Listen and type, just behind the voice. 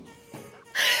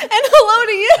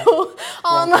to you,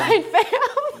 online fam.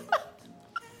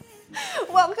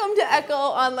 Welcome to Echo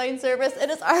Online Service. It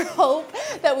is our hope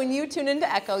that when you tune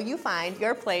into Echo, you find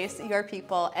your place, your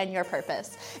people, and your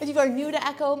purpose. If you are new to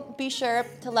Echo, be sure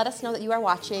to let us know that you are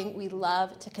watching. We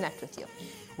love to connect with you.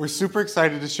 We're super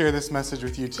excited to share this message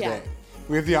with you today. Yeah.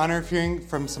 We have the honor of hearing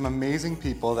from some amazing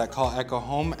people that call Echo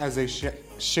home as they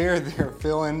share their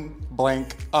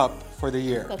fill-in-blank up for the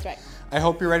year. That's right. I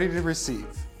hope you're ready to receive,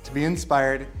 to be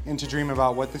inspired, and to dream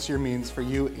about what this year means for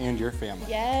you and your family.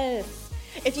 Yes.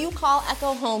 If you call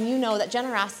Echo home, you know that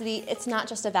generosity, it's not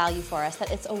just a value for us,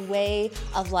 that it's a way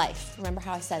of life. Remember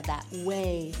how I said that?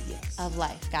 Way of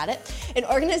life. Got it? An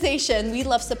organization we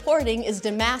love supporting is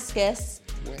Damascus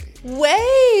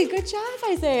Way. Good job,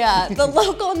 Isaiah. The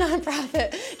local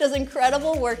nonprofit does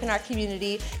incredible work in our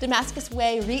community. Damascus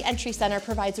Way Re-Entry Center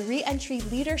provides re-entry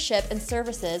leadership and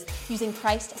services using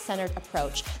Christ-centered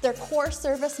approach. Their core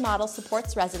service model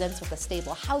supports residents with a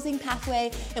stable housing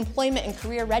pathway, employment and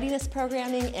career readiness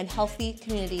programming, and healthy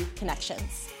community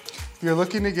connections. If you're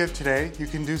looking to give today, you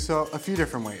can do so a few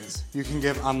different ways. You can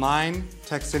give online,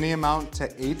 text any amount to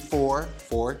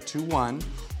 84421,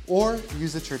 or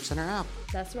use the Church Center app.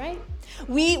 That's right.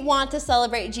 We want to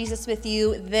celebrate Jesus with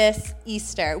you this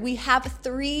Easter. We have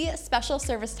 3 special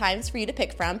service times for you to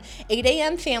pick from: 8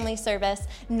 a.m. family service,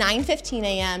 9:15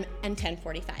 a.m., and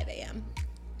 10:45 a.m.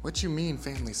 What you mean,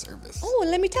 family service? Oh,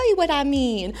 let me tell you what I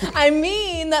mean. I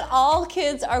mean that all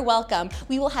kids are welcome.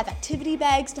 We will have activity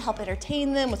bags to help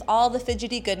entertain them with all the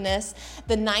fidgety goodness.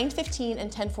 The 9:15 and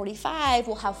 10:45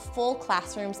 will have full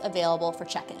classrooms available for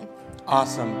check-in.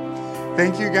 Awesome.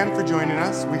 Thank you again for joining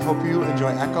us. We hope you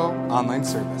enjoy Echo Online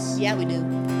Service. Yeah, we do.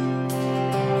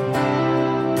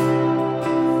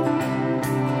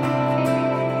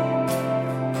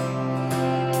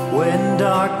 When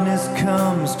darkness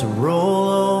comes to roll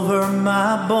over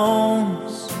my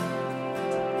bones,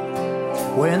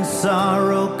 when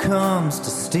sorrow comes to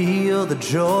steal the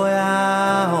joy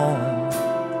I own,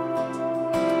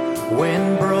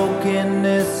 when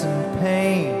brokenness and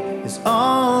pain is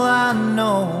all I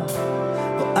know,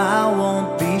 well, I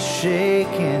won't be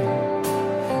shaken.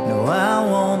 No, I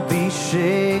won't be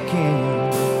shaken.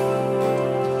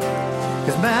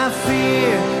 'Cause my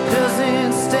fear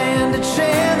doesn't stand a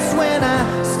chance when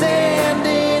I stand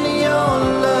in your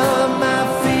love. My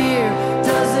fear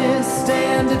doesn't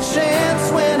stand a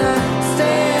chance when I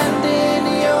stand in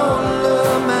your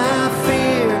love. My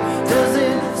fear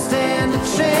doesn't stand a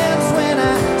chance when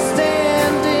I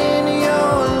stand in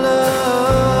your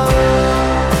love.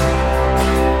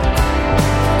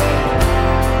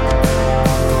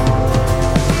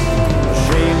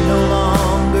 Shame no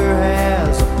longer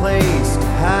has a place to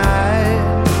hide.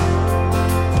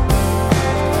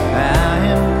 I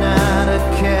am not a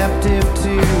captive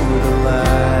to the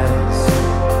lies.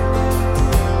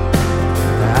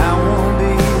 I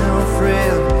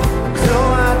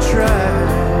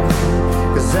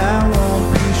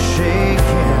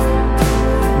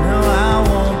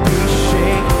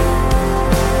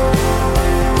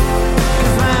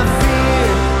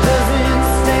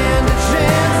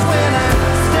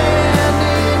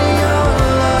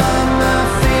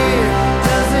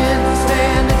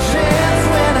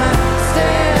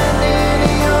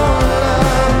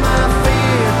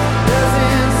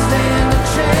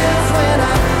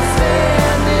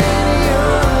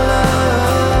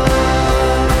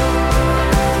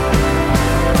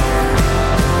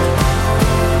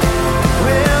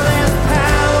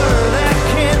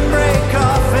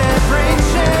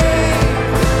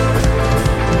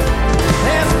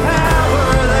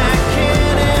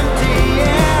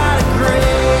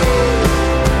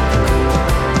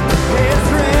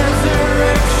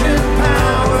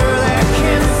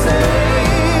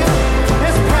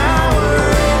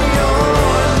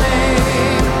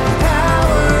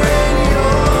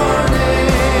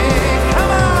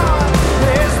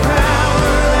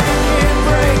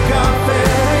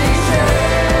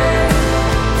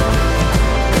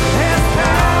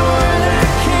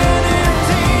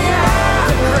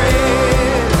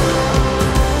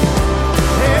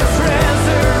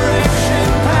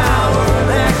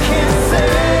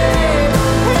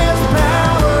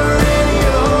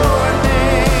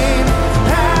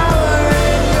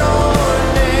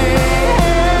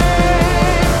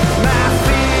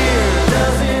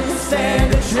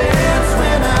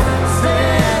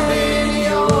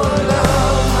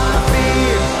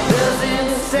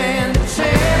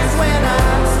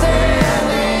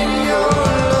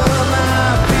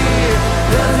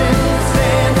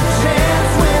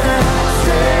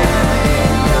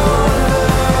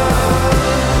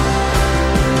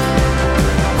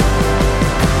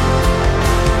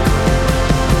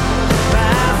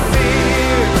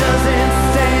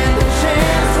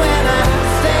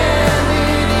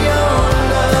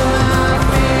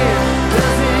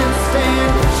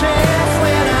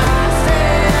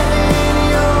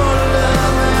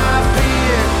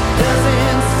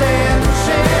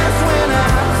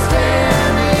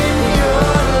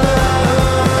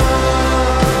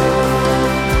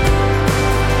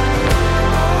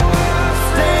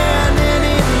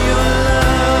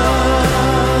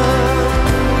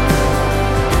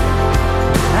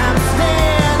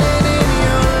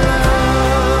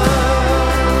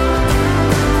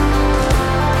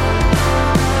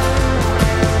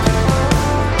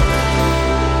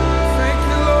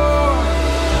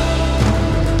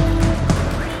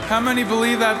How many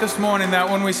believe that this morning, that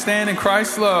when we stand in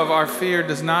Christ's love, our fear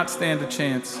does not stand a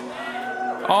chance?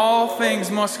 All things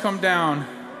must come down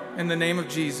in the name of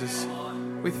Jesus.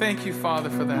 We thank you, Father,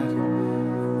 for that.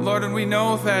 Lord, and we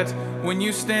know that when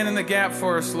you stand in the gap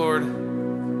for us, Lord,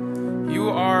 you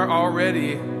are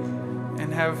already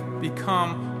and have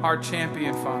become our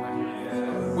champion,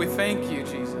 Father. We thank you,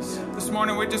 Jesus. This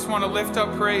morning, we just want to lift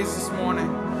up praise this morning.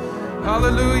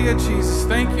 Hallelujah, Jesus.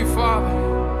 Thank you, Father,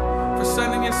 for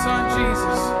sending your son,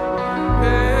 Jesus.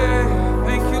 Hey,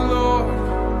 thank you, Lord.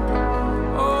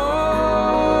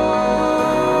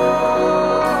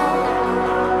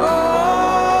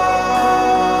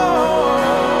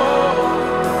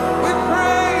 We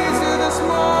praise you this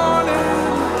morning.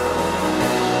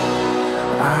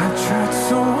 I tried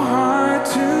so hard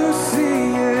to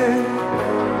see it.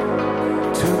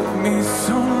 Took me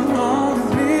so long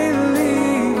to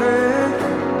believe it.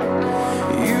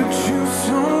 You choose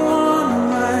someone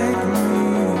like me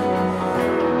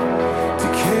to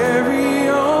carry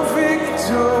your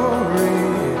victory.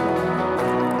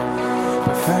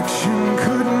 Perfection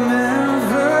could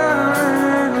never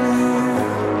earn it.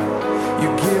 You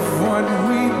give what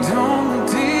we don't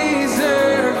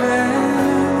deserve, and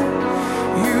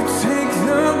you take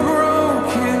the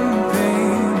broken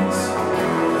things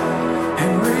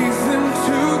and raise them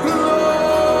to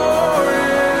glory.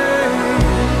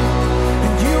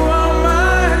 And you are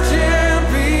my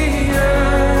champion.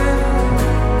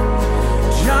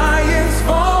 Giants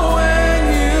fall when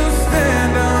you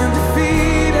stand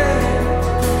undefeated.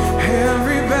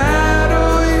 Every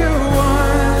battle you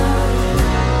won.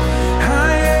 I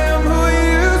am who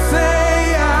you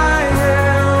say I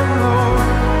am, Lord.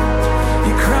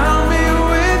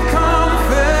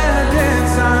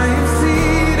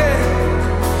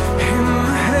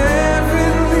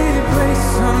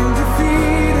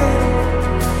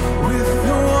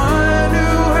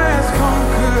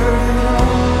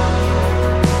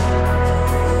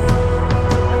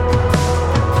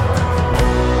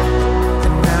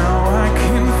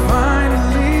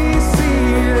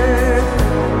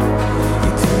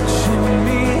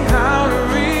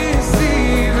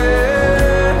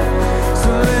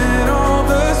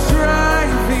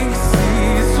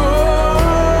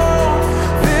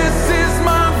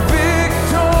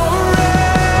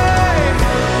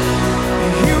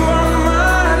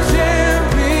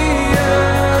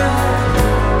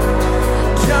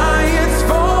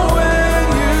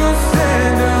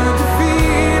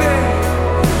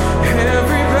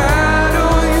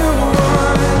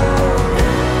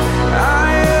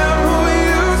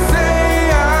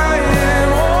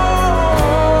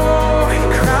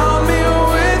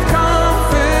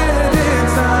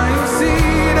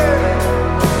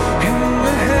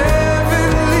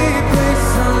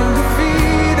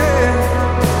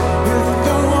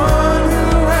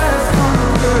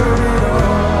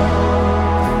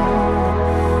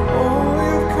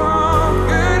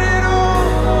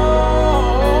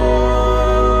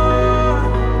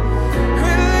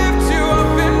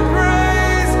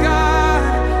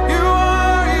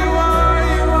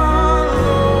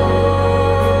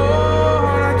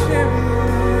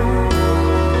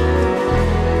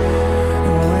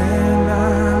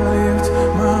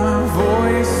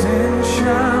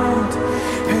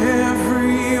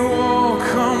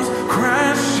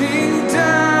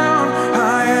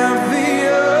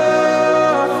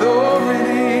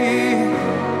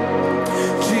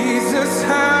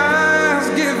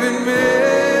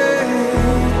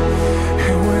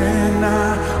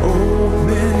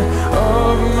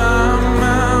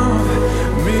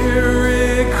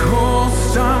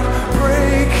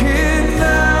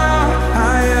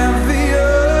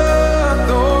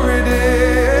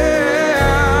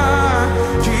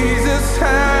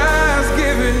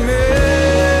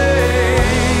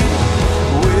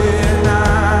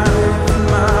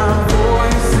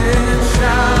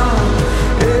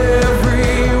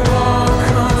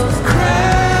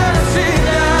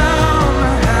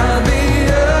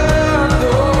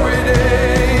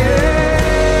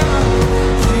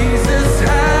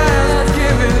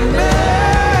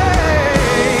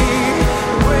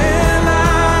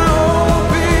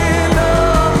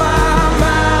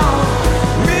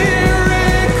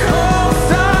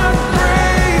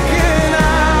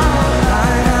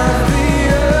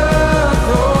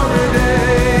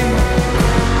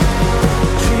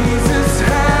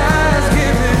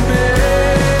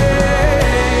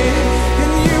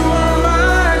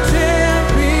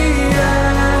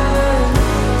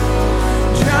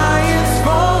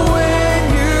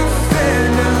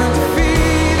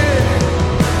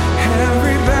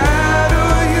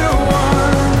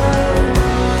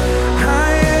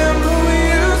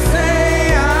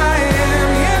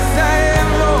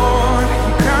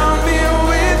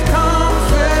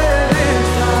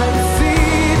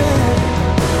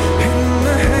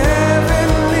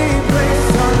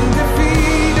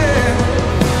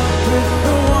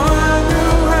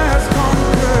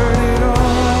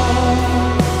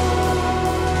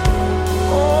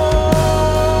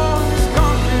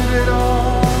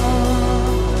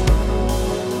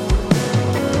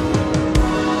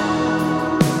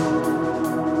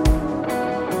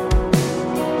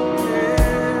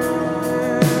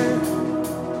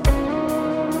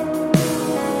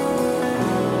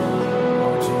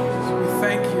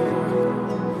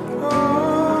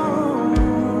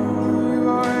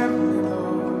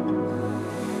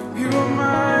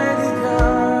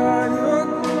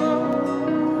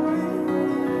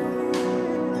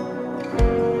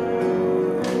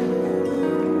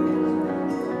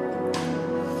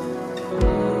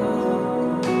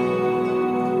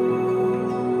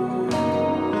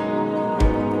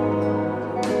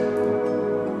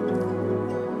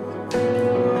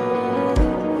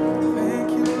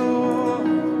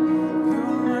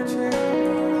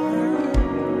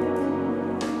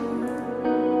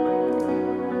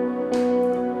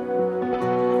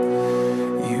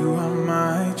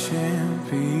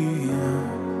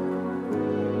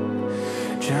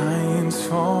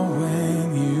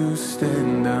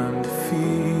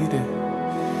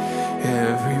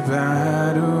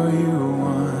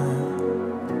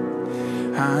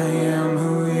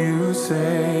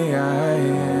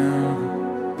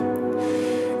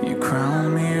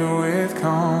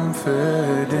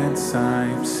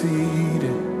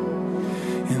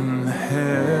 In the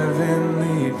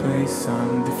heavenly place,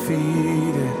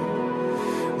 undefeated.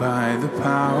 By the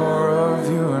power of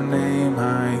your name,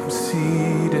 I am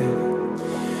seated.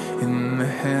 In the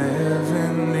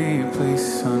heavenly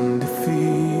place,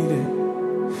 undefeated.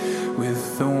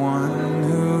 With the one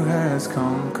who has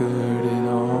conquered it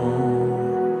all.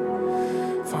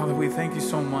 Father, we thank you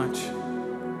so much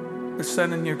for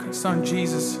sending your son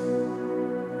Jesus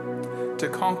to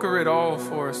conquer it all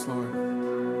for us, Lord.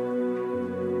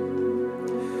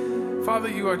 Father,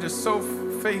 you are just so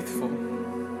faithful.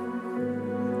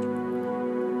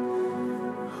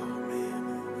 Oh,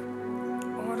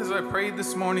 man. Lord, as I prayed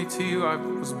this morning to you, I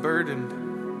was burdened.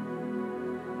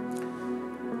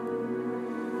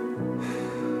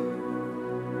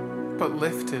 But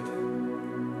lifted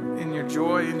in your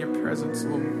joy and your presence,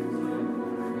 Lord.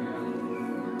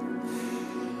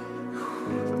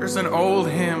 There's an old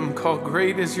hymn called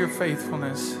Great Is Your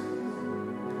Faithfulness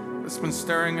that's been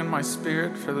stirring in my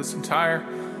spirit for this entire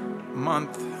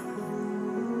month.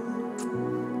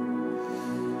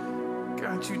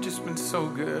 God, you've just been so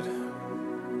good.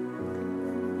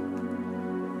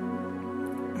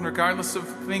 And regardless of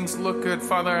things look good,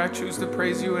 Father, I choose to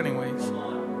praise you anyways.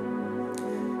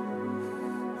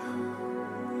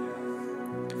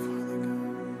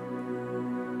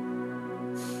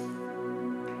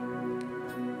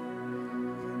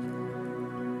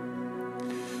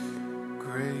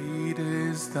 Great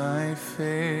is thy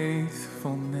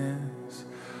faithfulness,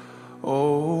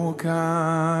 O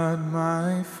God,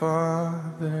 my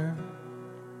Father.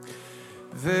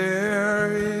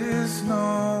 There is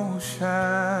no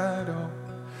shadow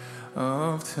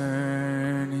of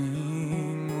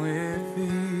turning with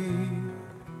thee.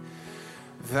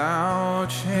 Thou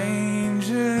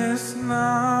changest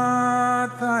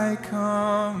not, thy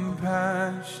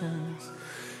compassions,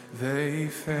 they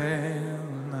fail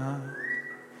not.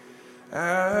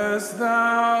 As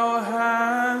thou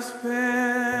hast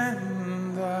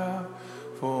been, thou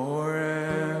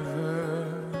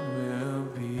forever will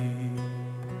be.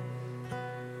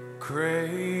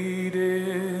 Great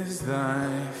is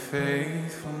thy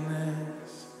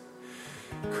faithfulness.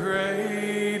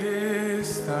 Great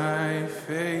is thy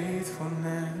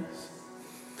faithfulness.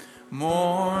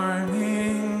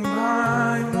 Morning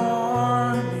by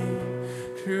morning,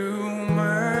 true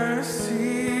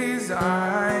mercies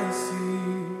I see.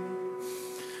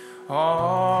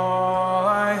 All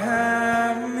I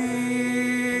have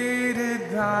needed,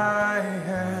 thy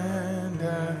hand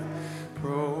hath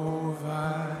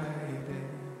provided.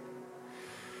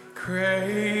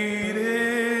 Great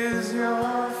is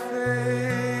your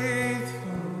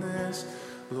faithfulness,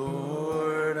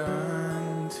 Lord,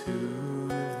 unto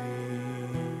thee.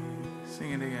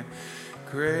 Sing it again.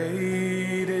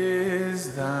 Great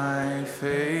is thy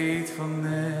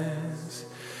faithfulness.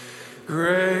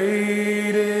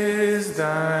 Great is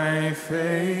thy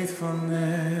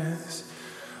faithfulness.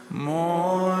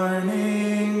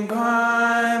 Morning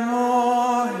by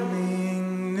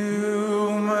morning,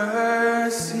 new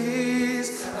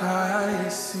mercies I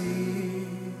see.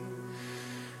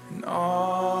 And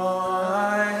all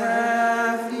I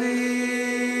have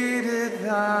needed,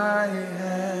 thy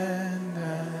hand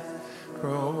hath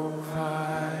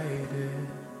provided.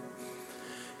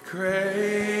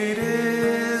 Great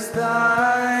is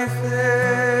thy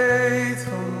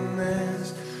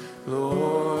faithfulness,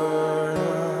 Lord,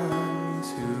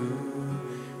 unto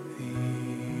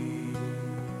thee.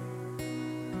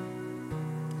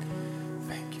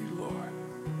 Thank you, Lord.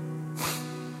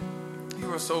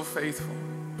 You are so faithful.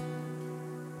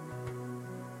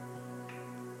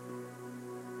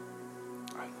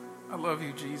 I love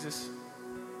you, Jesus.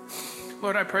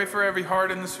 Lord, I pray for every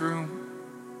heart in this room,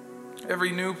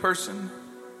 every new person,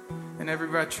 and every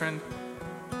veteran.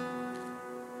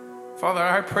 Father,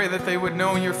 I pray that they would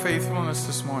know your faithfulness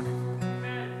this morning.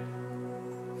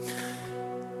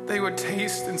 They would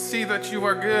taste and see that you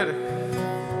are good.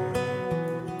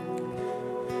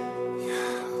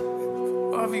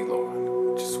 Love you,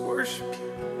 Lord. Just worship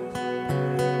you.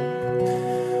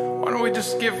 Why don't we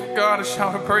just give God a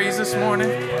shout of praise this morning?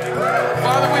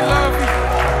 Father, we love you.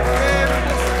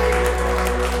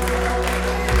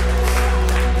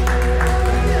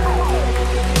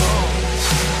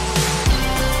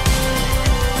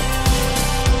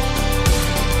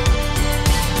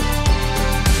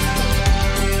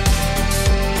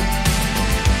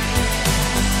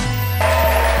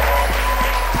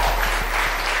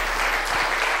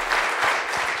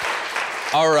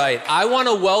 All right, I want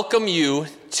to welcome you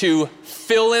to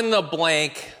Fill in the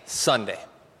Blank Sunday.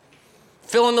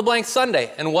 Fill in the Blank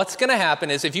Sunday. And what's going to happen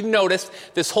is, if you've noticed,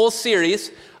 this whole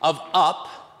series of Up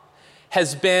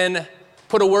has been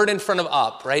put a word in front of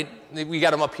up, right? We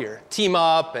got them up here. Team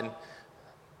up, and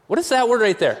what is that word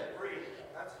right there? Free.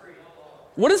 That's free.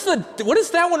 What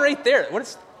is that one right there?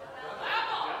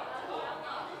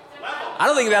 I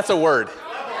don't think that's a word.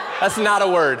 That's not a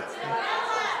word.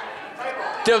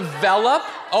 Develop?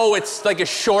 Oh, it's like a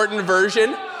shortened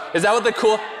version? Is that what the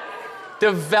cool?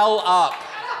 Develop.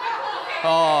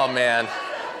 Oh, man.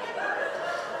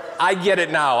 I get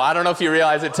it now. I don't know if you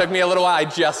realize it took me a little while. I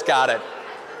just got it.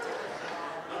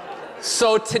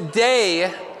 So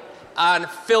today, on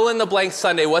Fill in the Blank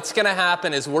Sunday, what's going to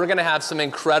happen is we're going to have some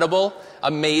incredible,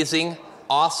 amazing,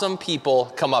 awesome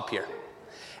people come up here.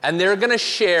 And they're going to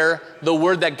share the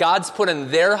word that God's put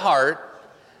in their heart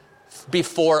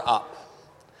before up.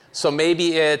 So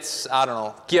maybe it's, I don't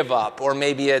know, give up, or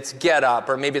maybe it's get up,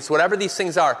 or maybe it's whatever these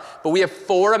things are. But we have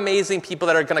 4 amazing people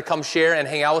that are going to come share and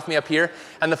hang out with me up here.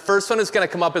 And the first one who's going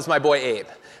to come up is my boy Abe.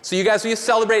 So you guys, will you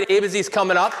celebrate Abe as he's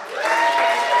coming up?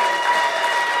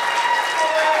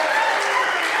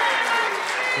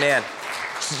 Man,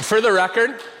 for the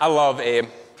record, I love Abe.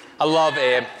 I love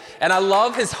Abe. And I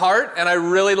love his heart, and I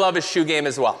really love his shoe game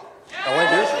as well. I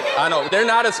like yours. I know. They're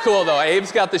not as cool, though.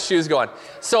 Abe's got the shoes going.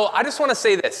 So I just want to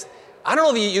say this. I don't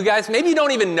know if you guys, maybe you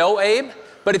don't even know Abe,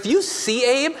 but if you see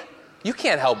Abe, you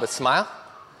can't help but smile.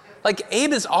 Like,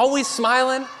 Abe is always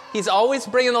smiling. He's always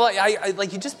bringing the light.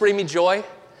 Like, you just bring me joy.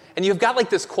 And you've got, like,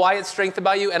 this quiet strength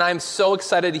about you, and I'm so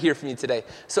excited to hear from you today.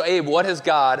 So, Abe, what has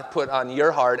God put on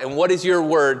your heart, and what is your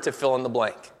word to fill in the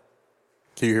blank?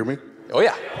 Can you hear me? Oh,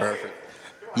 yeah. Perfect.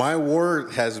 My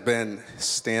word has been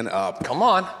stand up. Come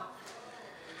on.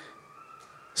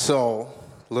 So,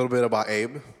 a little bit about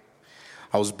Abe.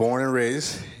 I was born and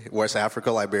raised in West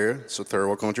Africa, Liberia. It's a third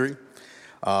world country.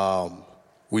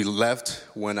 We left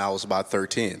when I was about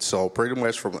 13. So pretty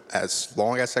much from as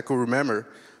long as I could remember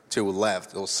till we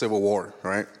left. It was Civil War,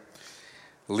 right?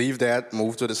 Leave that,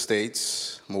 moved to the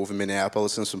States, moved to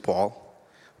Minneapolis and St. Paul.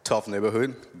 Tough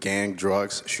neighborhood, gang,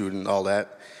 drugs, shooting, all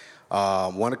that.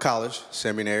 Went to college,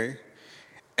 seminary.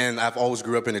 And I've always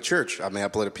grew up in the church. I mean, I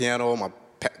played the piano. My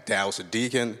dad was a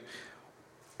deacon.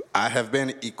 I have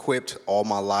been equipped all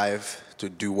my life to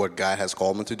do what God has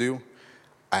called me to do.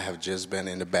 I have just been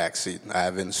in the back seat. I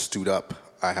haven't stood up.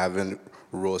 I haven't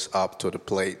rose up to the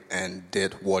plate and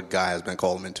did what God has been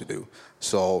calling me to do.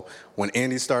 So when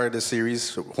Andy started the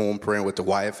series, Home Praying with the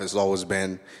Wife, it's always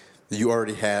been, you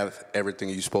already have everything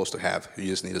you're supposed to have. You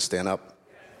just need to stand up.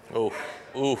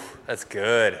 Ooh, that's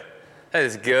good. That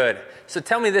is good. So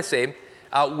tell me this, Abe.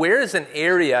 Where is an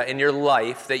area in your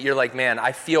life that you're like, man,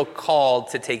 I feel called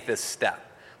to take this step?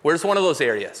 Where's one of those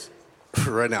areas?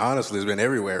 Right now, honestly, it's been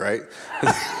everywhere, right?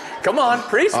 Come on,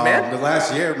 preach, man. The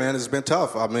last year, man, it's been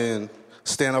tough. I mean,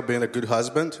 stand up being a good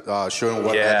husband, showing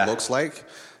what that looks like.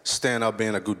 Stand up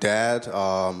being a good dad.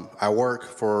 I work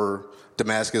for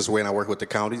Damascus Way, and I work with the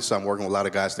county, so I'm working with a lot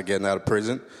of guys that are getting out of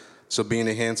prison. So being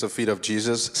the hands and feet of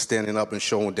Jesus, standing up and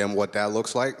showing them what that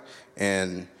looks like.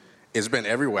 And it's been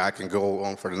everywhere. I can go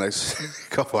on for the next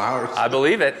couple hours. I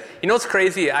believe it. You know what's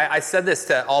crazy? I said this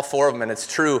to all 4 of them, and it's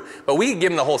true, but we can give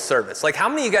them the whole service. Like, how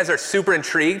many of you guys are super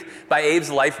intrigued by Abe's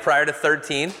life prior to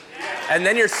 13? And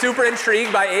then you're super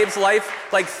intrigued by Abe's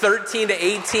life, like 13 to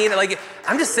 18. Like,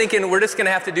 I'm just thinking we're just going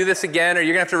to have to do this again, or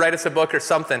you're going to have to write us a book or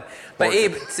something. But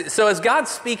Abe, so as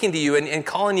God's speaking to you and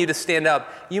calling you to stand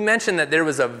up, you mentioned that there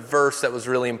was a verse that was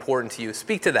really important to you.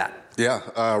 Speak to that. Yeah,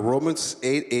 Romans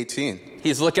 8:18.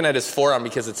 He's looking at his forearm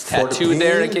because it's tattooed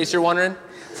there, in case you're wondering.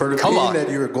 For the pain that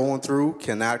you're going through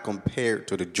cannot compare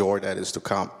to the joy that is to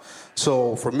come.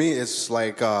 So for me, it's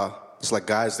like God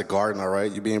is the gardener, right?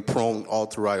 You're being prone all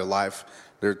throughout your life.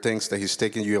 There are things that he's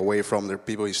taking you away from. There are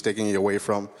people he's taking you away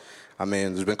from. I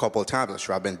mean, there's been a couple of times, I'm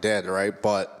sure I've been dead, right?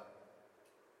 But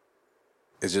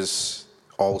it's just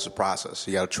always a process.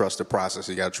 You got to trust the process.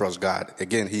 You got to trust God.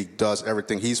 Again, he does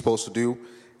everything he's supposed to do,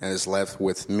 and it's left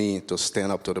with me to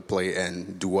stand up to the plate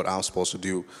and do what I'm supposed to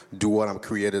do what I'm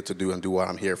created to do, and do what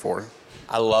I'm here for.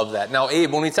 I love that. Now,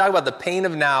 Abe, when we talk about the pain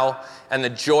of now and the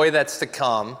joy that's to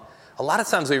come, a lot of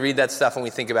times we read that stuff and we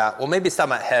think about, well, maybe it's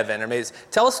talking about heaven, or maybe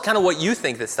tell us kind of what you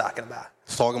think that's talking about.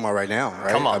 It's talking about right now,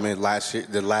 right? Come on. I mean,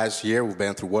 the last year we've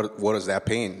been through, what is that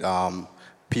pain?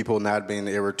 People not being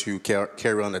able to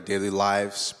carry on their daily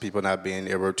lives, people not being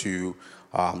able to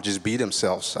just be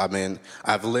themselves. I mean,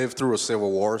 I've lived through a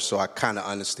civil war, so I kind of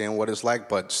understand what it's like,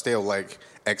 but still, like,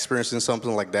 experiencing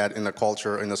something like that in a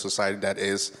culture, in a society that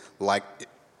is like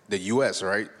the U.S.,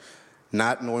 right?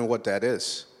 Not knowing what that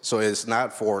is. So it's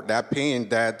not for that pain,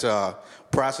 that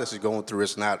process you're going through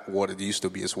is not what it used to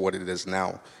be, it's what it is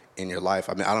now in your life.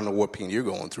 I mean, I don't know what pain you're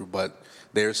going through, but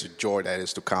there's a joy that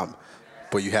is to come.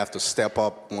 But you have to step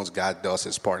up once God does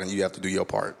his part, and you have to do your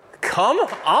part. Come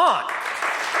on.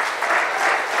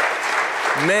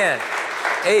 Man,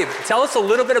 Abe, tell us a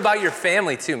little bit about your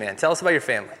family too, man. Tell us about your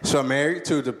family. So I'm married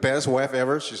to the best wife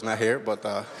ever. She's not here, but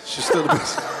she's still the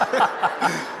best.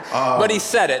 But he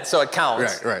said it, so it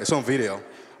counts. Right. It's on video.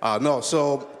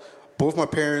 So both my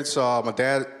parents, my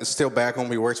dad is still back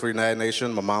home. He works for the United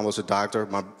Nations. My mom was a doctor.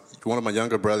 One of my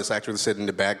younger brothers actually sitting in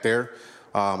the back there.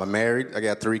 I'm married. I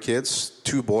got 3 kids,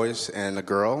 2 boys and a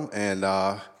girl. And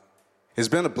it's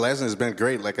been a blessing. It's been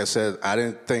great. Like I said, I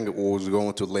didn't think it was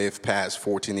going to live past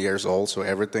 14 years old. So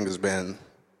everything has been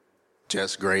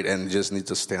just great, and just need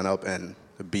to stand up and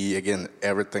be, again,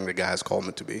 everything that God has called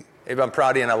me to be. Abe, I'm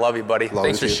proud of you, and I love you, buddy. Love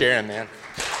Thanks for you. sharing, man.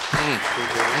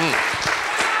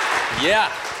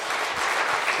 Yeah.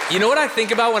 You know what I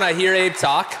think about when I hear Abe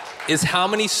talk? Is how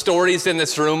many stories in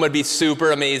this room would be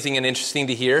super amazing and interesting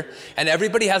to hear. And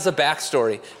everybody has a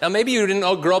backstory. Now, maybe you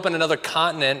didn't grow up in another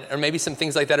continent, or maybe some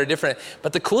things like that are different.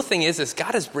 But the cool thing is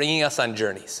God is bringing us on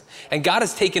journeys. And God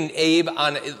has taken Abe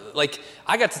on,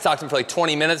 I got to talk to him for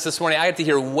 20 minutes this morning. I got to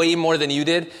hear way more than you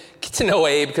did. Get to know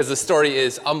Abe, because the story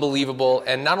is unbelievable.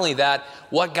 And not only that,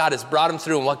 what God has brought him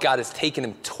through and what God has taken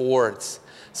him towards.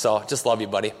 So just love you,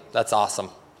 buddy. That's awesome.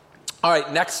 All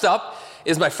right, next up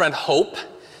is my friend Hope.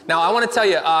 Now, I want to tell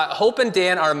you, Hope and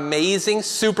Dan are amazing,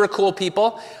 super cool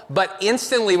people. But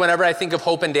instantly, whenever I think of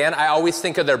Hope and Dan, I always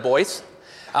think of their boys.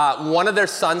 One of their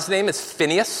sons' name is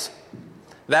Phineas.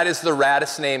 That is the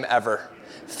raddest name ever.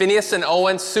 Phineas and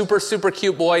Owen, super, super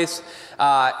cute boys,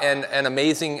 and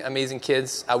amazing, amazing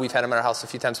kids. We've had them at our house a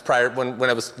few times prior when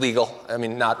it was legal. I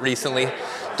mean, not recently.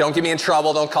 Don't get me in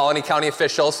trouble. Don't call any county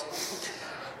officials.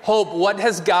 Hope, what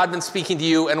has God been speaking to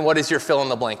you, and what is your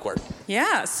fill-in-the-blank word?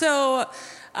 Yeah, so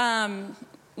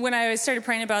when I started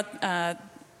praying about,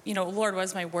 Lord, what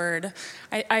is my word?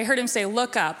 I heard him say,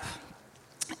 look up.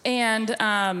 And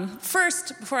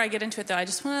first, before I get into it, though, I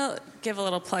just want to give a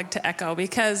little plug to Echo,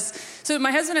 because so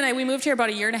my husband and I, we moved here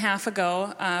about 1.5 years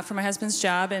ago for my husband's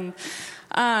job, and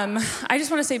I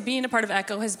just want to say being a part of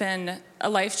Echo has been a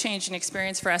life-changing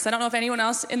experience for us. I don't know if anyone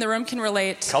else in the room can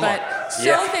relate, but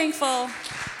so thankful.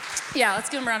 Yeah, let's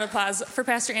give them a round of applause for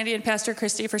Pastor Andy and Pastor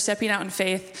Christy for stepping out in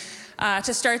faith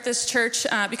to start this church,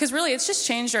 because really it's just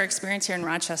changed our experience here in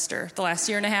Rochester the last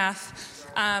 1.5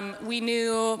 years. We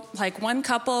knew one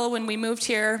couple when we moved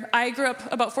here. I grew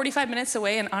up about 45 minutes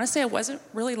away, and honestly I wasn't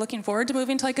really looking forward to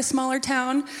moving to a smaller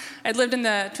town. I'd lived in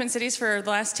the Twin Cities for the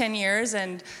last 10 years,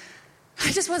 and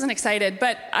I just wasn't excited.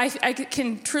 But I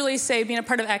can truly say being a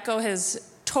part of Echo has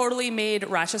totally made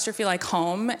Rochester feel like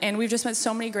home, and we've just met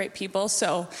so many great people.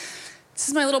 So this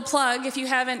is my little plug. If you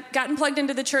haven't gotten plugged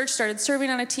into the church, started serving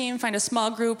on a team, find a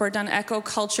small group, or done Echo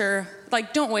Culture,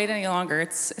 don't wait any longer.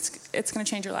 It's going to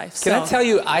change your life. Can I tell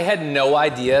you, I had no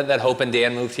idea that Hope and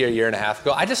Dan moved here 1.5 years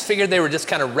ago. I just figured they were just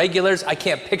kind of regulars. I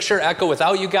can't picture Echo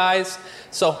without you guys.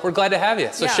 So we're glad to have you.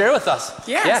 So share with us.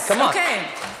 Yes. Yeah, come on. Okay.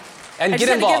 And get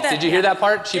involved. Did you hear that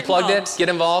part? She plugged involved. in. Get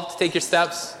involved. Take your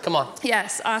steps. Come on.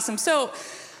 Yes, awesome. So,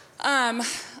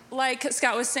 like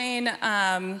Scott was saying,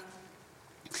 I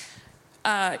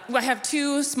have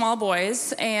 2 small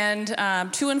boys, and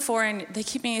 2 and 4, and they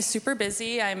keep me super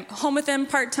busy. I'm home with them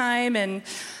part-time, and,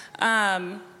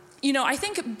 I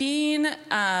think being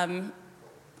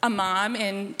a mom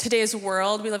in today's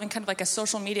world, we live in kind of a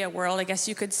social media world, I guess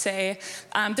you could say,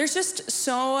 there's just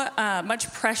so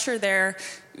much pressure there.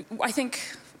 I think,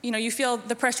 you feel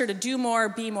the pressure to do more,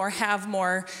 be more, have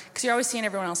more, because you're always seeing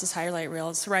everyone else's highlight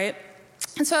reels, right?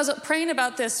 And so I was praying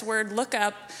about this word, look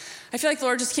up. I feel like the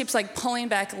Lord just keeps pulling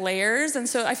back layers. And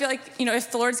so I feel like,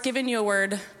 if the Lord's given you a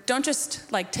word, don't just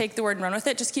take the word and run with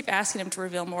it. Just keep asking him to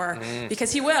reveal more,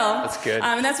 because he will. That's good.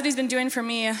 And that's what he's been doing for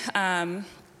me. And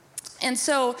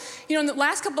so, in the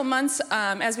last couple of months,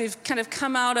 as we've kind of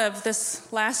come out of this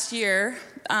last year,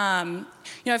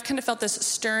 I've kind of felt this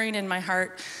stirring in my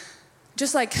heart.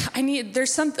 Just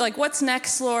there's something, what's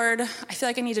next, Lord? I feel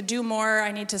like I need to do more.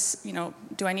 I need to,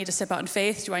 do I need to step out in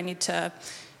faith? Do I need to,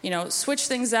 switch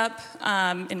things up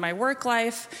in my work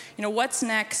life? What's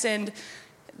next? And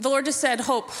the Lord just said,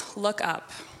 Hope, look up.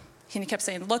 And he kept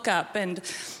saying, look up. And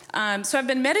so I've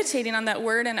been meditating on that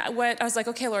word, and I was like,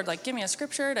 okay, Lord, give me a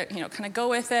scripture to, kind of go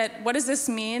with it. What does this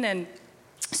mean? And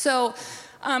so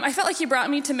I felt like he brought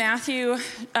me to Matthew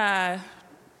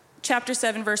chapter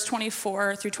 7, verse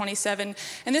 24 through 27.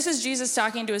 And this is Jesus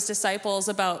talking to his disciples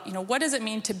about, what does it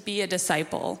mean to be a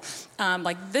disciple?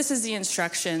 This is the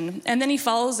instruction. And then he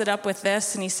follows it up with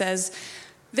this, and he says,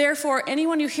 therefore,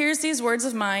 anyone who hears these words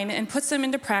of mine and puts them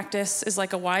into practice is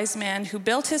like a wise man who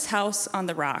built his house on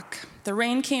the rock. The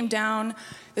rain came down,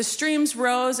 the streams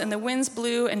rose, and the winds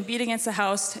blew and beat against the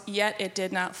house, yet it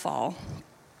did not fall,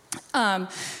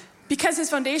 because his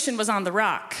foundation was on the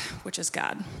rock, which is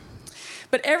God.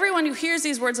 But everyone who hears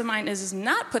these words of mine and does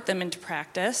not put them into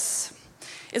practice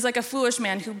is like a foolish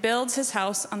man who builds his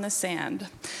house on the sand.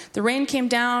 The rain came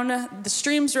down, the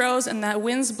streams rose, and the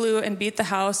winds blew and beat the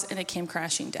house, and it came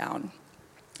crashing down.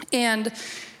 And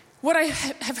what I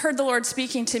have heard the Lord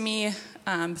speaking to me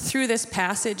through this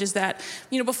passage is that,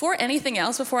 before anything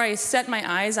else, before I set my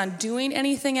eyes on doing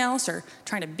anything else or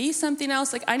trying to be something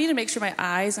else, I need to make sure my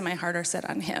eyes and my heart are set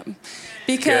on him.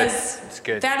 Because it's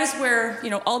good. That is where,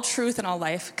 all truth and all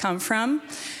life come from.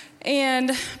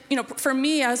 And, for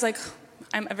me, I was like,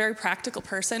 I'm a very practical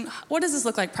person. What does this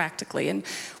look like practically? And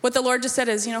what the Lord just said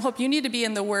is, Hope, you need to be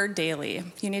in the Word daily.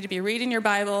 You need to be reading your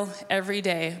Bible every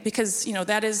day because,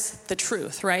 that is the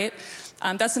truth, right?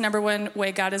 That's the number one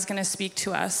way God is going to speak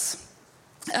to us.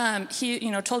 He,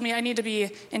 told me I need to be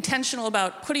intentional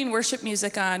about putting worship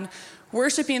music on,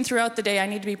 worshiping throughout the day. I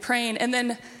need to be praying. And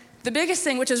then the biggest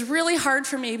thing, which is really hard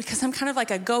for me because I'm kind of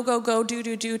like a go, go, go, do,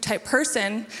 do, do type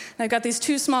person. And I've got these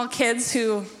 2 small kids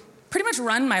who pretty much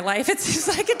run my life, it seems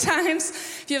like at times.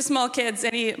 If you have small kids,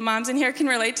 any moms in here can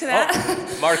relate to that?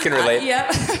 Oh, Mark can relate.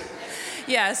 Yep.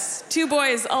 Yes, 2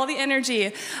 boys, all the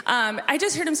energy. I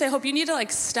just heard him say, Hope, you need to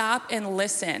stop and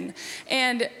listen.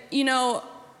 And,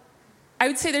 I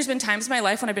would say there's been times in my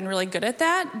life when I've been really good at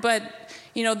that, but,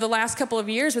 the last couple of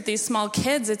years with these small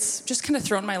kids, it's just kind of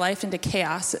thrown my life into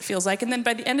chaos, it feels like. And then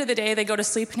by the end of the day, they go to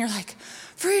sleep and you're like,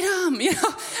 freedom, I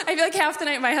feel like half the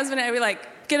night my husband and I, we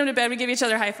get them to bed, we give each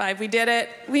other a high five. We did it.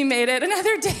 We made it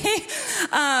another day.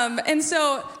 And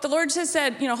so the Lord just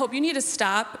said, Hope, you need to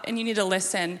stop and you need to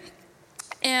listen.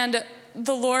 And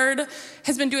the Lord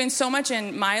has been doing so much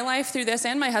in my life through this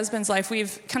and my husband's life.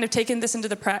 We've kind of taken this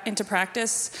into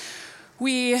practice.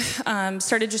 We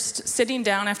started just sitting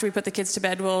down after we put the kids to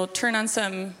bed. We'll turn on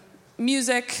some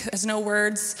music, there's no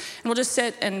words, and we'll just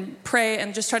sit and pray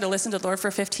and just try to listen to the Lord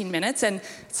for 15 minutes. And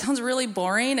it sounds really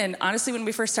boring, and honestly, when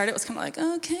we first started, it was kind of like,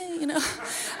 okay,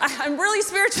 I'm really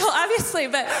spiritual, obviously,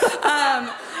 but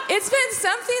it's been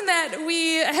something that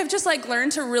we have just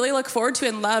learned to really look forward to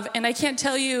and love, and I can't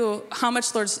tell you how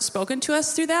much the Lord's spoken to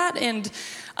us through that, and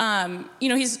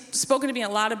He's spoken to me a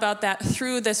lot about that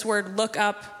through this word, look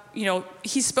up.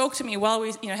 He spoke to me while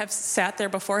we, have sat there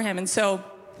before him, and so.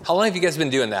 How long have you guys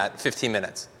been doing that, 15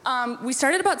 minutes? We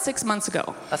started about 6 months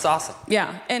ago. That's awesome.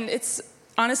 Yeah, and it's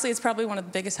probably one of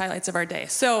the biggest highlights of our day.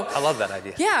 So I love that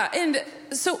idea. Yeah, and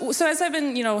so as I've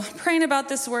been, praying about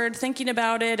this word, thinking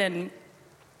about it, and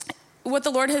what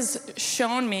the Lord has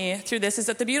shown me through this is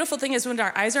that the beautiful thing is when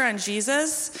our eyes are on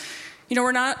Jesus,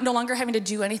 we're no longer having to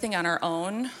do anything on our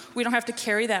own. We don't have to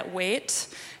carry that weight.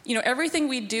 Everything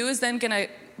we do is then going to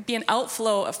be an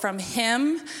outflow from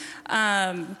Him.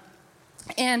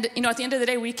 And, at the end of the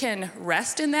day, we can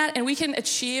rest in that, and we can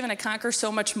achieve and conquer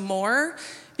so much more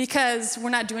because we're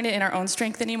not doing it in our own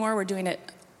strength anymore. We're doing it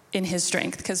in His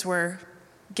strength because we're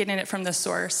getting it from the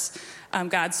source,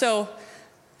 God. So,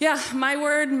 yeah, my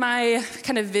word, my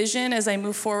kind of vision as I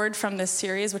move forward from this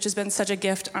series, which has been such a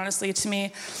gift, honestly, to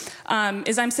me,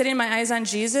 is I'm setting my eyes on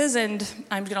Jesus, and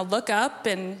I'm going to look up,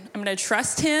 and I'm going to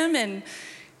trust Him, and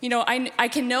I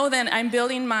can know then I'm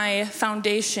building my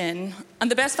foundation on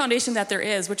the best foundation that there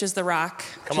is, which is the rock,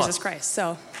 Jesus Christ.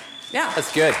 So, yeah.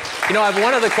 That's good. I have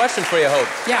one other question for you, Hope.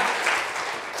 Yeah.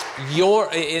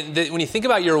 When you think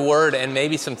about your word and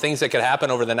maybe some things that could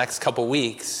happen over the next couple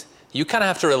weeks, you kind of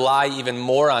have to rely even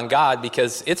more on God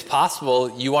because it's possible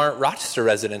you aren't Rochester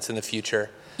residents in the future.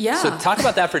 Yeah. So talk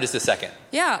about that for just a second.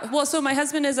 Yeah. Well, so my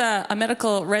husband is a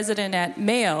medical resident at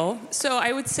Mayo. So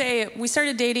I would say we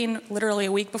started dating literally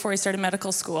a week before we started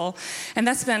medical school. And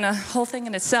that's been a whole thing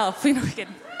in itself. We can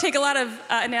take a lot of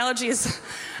analogies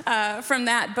from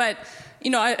that. But,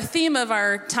 a theme of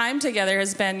our time together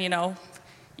has been, you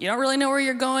don't really know where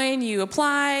you're going. You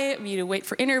apply, you wait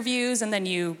for interviews, and then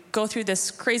you go through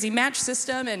this crazy match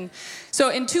system. And so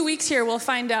in 2 weeks here, we'll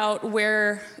find out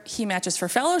where he matches for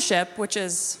fellowship, which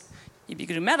is you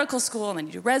go to medical school, and then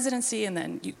you do residency, and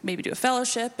then you maybe do a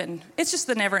fellowship. And it's just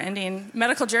the never-ending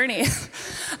medical journey.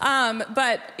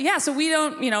 But yeah, so we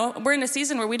don't, we're in a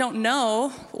season where we don't know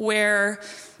where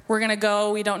we're going to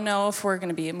go. We don't know if we're going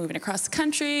to be moving across the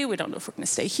country. We don't know if we're going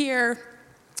to stay here.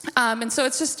 And so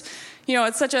it's just,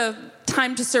 it's such a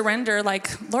time to surrender,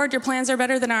 Lord, your plans are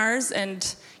better than ours.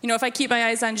 And, if I keep my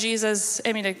eyes on Jesus,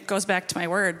 it goes back to my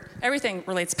word. Everything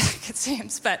relates back, it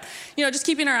seems. But, just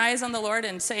keeping our eyes on the Lord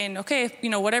and saying, okay,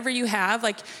 whatever you have,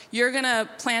 you're going to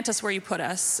plant us where you put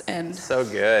us. And so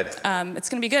good. It's going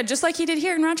to be good, just like He did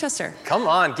here in Rochester. Come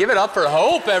on, give it up for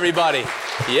Hope, everybody.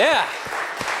 Yeah.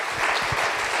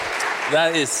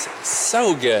 That is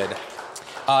so good.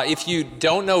 If you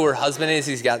don't know who her husband is,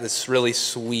 he's got this really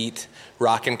sweet,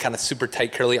 rocking, kind of super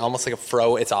tight, curly, almost like a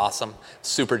fro. It's awesome.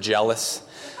 Super jealous.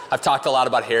 I've talked a lot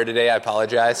about hair today. I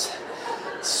apologize.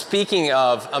 Speaking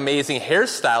of amazing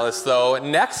hairstylists, though,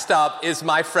 next up is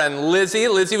my friend Lizzie.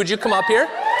 Lizzie, would you come up here?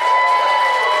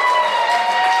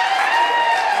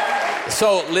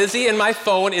 So Lizzie in my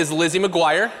phone is Lizzie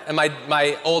McGuire, and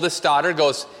my oldest daughter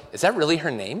goes, is that really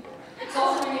her name? It's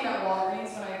also my name at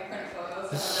Walgreens when I print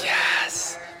photos.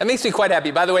 Yes. That makes me quite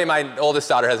happy. By the way, my oldest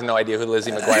daughter has no idea who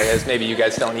Lizzie McGuire is. Maybe you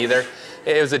guys don't either.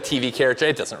 It was a TV character.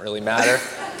 It doesn't really matter.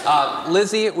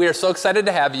 Lizzie, we are so excited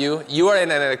to have you. You are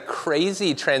in a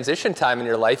crazy transition time in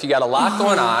your life. You got a lot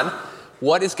going on.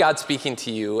 What is God speaking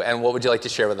to you, and what would you like to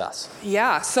share with us?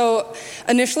 Yeah, so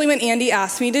initially when Andy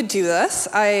asked me to do this,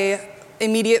 I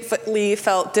immediately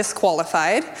felt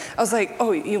disqualified. I was like,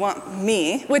 oh, you want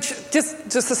me? Which,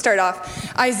 just to start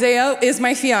off, Isaiah is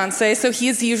my fiance, so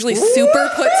he's usually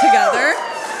super put together.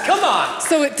 Come on.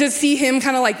 So to see him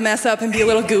kind of like mess up and be a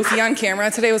little goofy on camera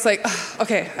today was like, oh,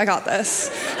 okay, I got this.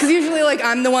 Because usually like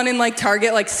I'm the one in like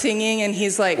Target like singing, and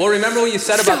he's like, well, remember what you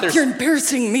said about you're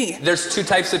embarrassing me. There's two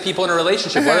types of people in a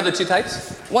relationship. What are the two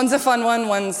types? One's a fun one,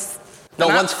 one's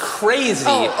one's crazy.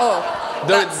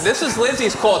 This is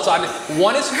Lizzie's quotes on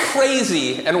one is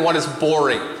crazy and one is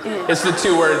boring. It's the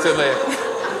two words in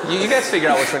the. You guys figure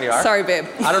out which one you are. Sorry, babe.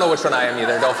 I don't know which one I am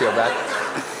either. Don't feel bad.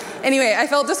 Anyway, I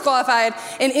felt disqualified,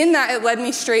 and in that it led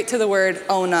me straight to the word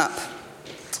own up.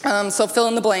 So fill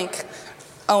in the blank,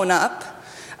 own up.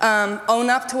 Own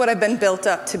up to what I've been built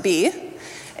up to be.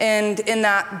 And in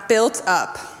that built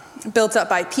up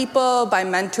by people, by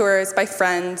mentors, by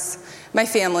friends, my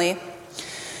family.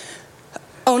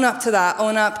 Own up to that.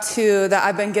 Own up to that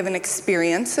I've been given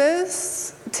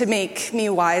experiences to make me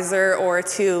wiser or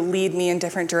to lead me in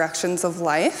different directions of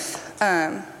life.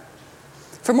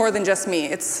 For more than just me.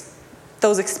 It's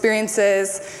those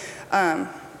experiences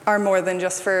are more than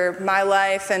just for my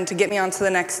life and to get me on to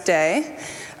the next day,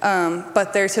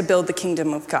 but they're to build the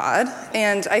kingdom of God.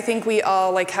 And I think we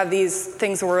all like have these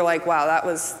things where we're like, wow, that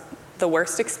was the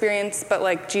worst experience, but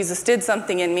like Jesus did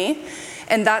something in me,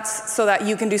 and that's so that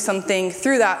you can do something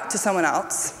through that to someone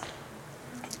else.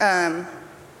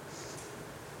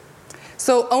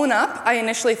 So own up, I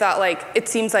initially thought like, it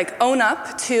seems like own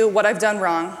up to what I've done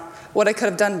wrong, what I could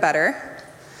have done better.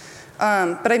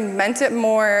 But I meant it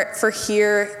more for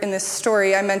here in this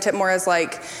story, I meant it more as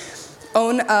like,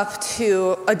 own up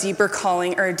to a deeper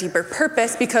calling or a deeper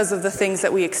purpose because of the things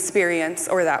that we experience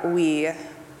or that we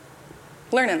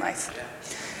learn in life.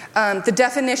 The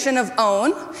definition of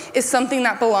own is something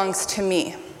that belongs to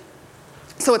me.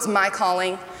 So it's my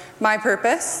calling, my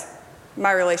purpose,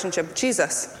 my relationship with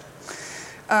Jesus.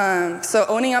 So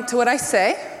owning up to what I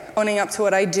say, owning up to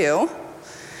what I do,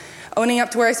 owning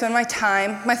up to where I spend my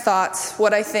time, my thoughts,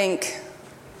 what I think,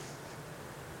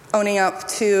 owning up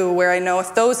to where I know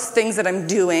if those things that I'm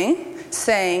doing,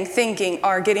 saying, thinking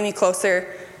are getting me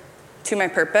closer to my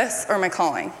purpose or my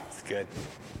calling. That's good.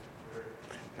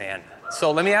 Man.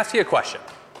 So let me ask you a question.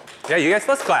 Yeah, you guys,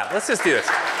 let's clap. Let's just do this.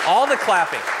 All the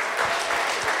clapping.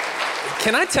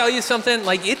 Can I tell you something?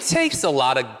 Like, it takes a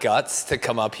lot of guts to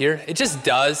come up here. It just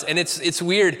does. And it's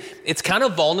weird. It's kind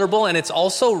of vulnerable, and it's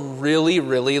also really,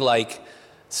 really like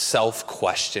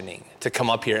self-questioning to come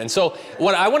up here. And so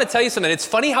what I want to tell you something, it's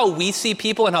funny how we see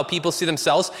people and how people see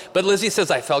themselves, but Lizzie says,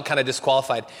 I felt kind of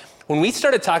disqualified. When we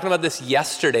started talking about this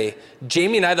yesterday,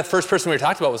 Jamie and I, the first person we were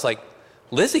talking about was like,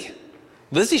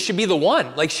 Lizzie should be the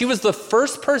one. Like, she was the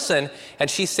first person, and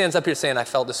she stands up here saying, I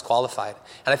felt disqualified.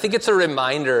 And I think it's a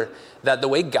reminder that the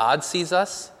way God sees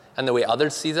us and the way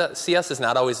others see us is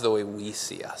not always the way we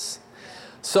see us.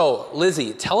 So,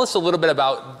 Lizzie, tell us a little bit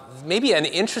about maybe an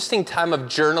interesting time of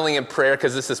journaling and prayer,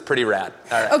 because this is pretty rad.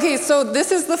 All right. Okay, so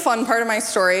this is the fun part of my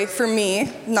story for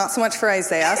me, not so much for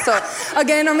Isaiah. So,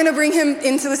 again, I'm going to bring him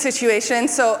into the situation.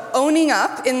 So, owning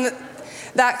up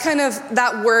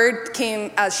that word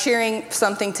came as sharing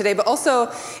something today, but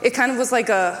also it kind of was like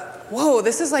whoa,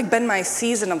 this has like been my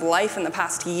season of life in the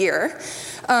past year.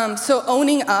 So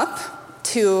owning up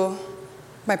to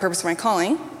my purpose, my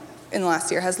calling in the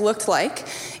last year has looked like.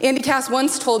 Andy Cass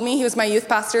once told me, he was my youth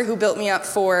pastor who built me up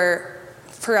for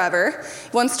forever. He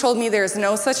once told me there's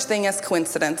no such thing as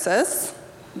coincidences.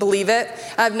 Believe it.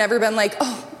 I've never been like,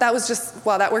 oh, that was just,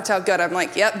 wow, that worked out good. I'm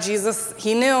like, yep, Jesus,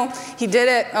 he knew, he did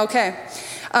it, okay.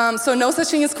 So no such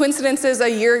thing as coincidences. A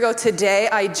year ago today,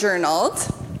 I journaled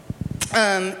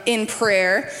in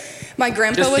prayer. My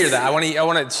grandpa just hear that. I want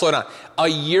to slow down. A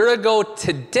year ago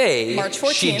today, March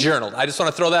 14th, she journaled. I just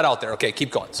want to throw that out there. Okay,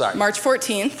 keep going. Sorry. March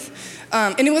 14th.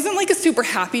 And it wasn't like a super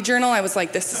happy journal. I was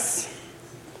like, this is,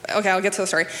 okay, I'll get to the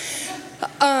story.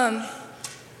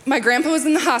 my grandpa was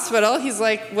in the hospital. He's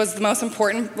like, was the most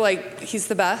important, like, he's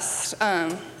the best.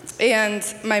 And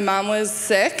my mom was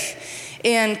sick,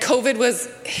 and COVID was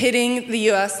hitting the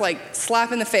U.S. like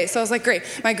slap in the face. So I was like, great,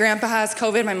 my grandpa has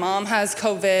COVID, my mom has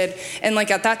COVID, and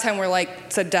like at that time we're like,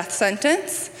 it's a death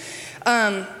sentence.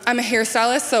 I'm a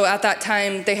hairstylist, so at that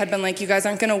time they had been like, you guys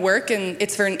aren't gonna work, and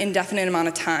it's for an indefinite amount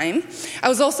of time. I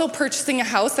was also purchasing a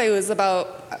house. I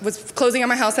was closing on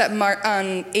my house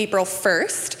on April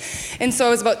 1st. And so I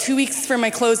was about 2 weeks from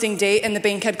my closing date, and the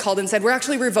bank had called and said, we're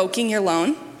actually revoking your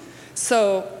loan.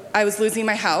 So I was losing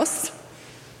my house.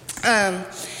 And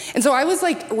so I was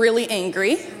like really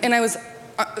angry, and I was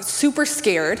super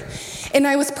scared. And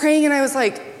I was praying, and I was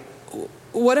like,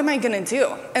 what am I gonna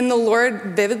do? And the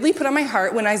Lord vividly put on my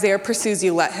heart, when Isaiah pursues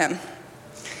you, let him.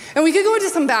 And we could go into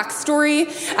some backstory.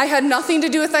 I had nothing to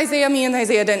do with Isaiah. Me and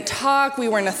Isaiah didn't talk. We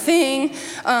weren't a thing.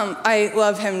 I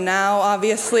love him now,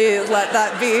 obviously. Let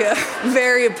that be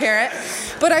very apparent.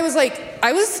 But I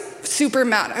was super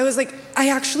mad. I was like, I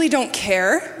actually don't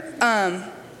care.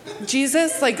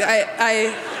 Jesus, like,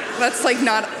 I that's like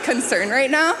not a concern right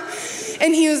now.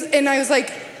 And I was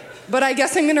like, but I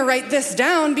guess I'm gonna write this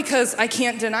down because I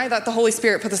can't deny that the Holy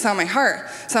Spirit put this on my heart.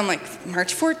 So I'm like,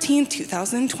 March 14,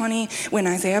 2020, when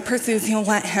Isaiah pursues you,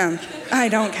 let him. I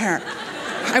don't care.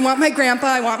 I want my grandpa,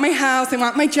 I want my house, I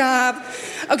want my job.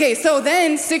 Okay, so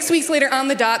then 6 weeks later on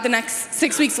the dot, the next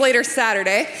 6 weeks later,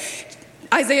 Saturday,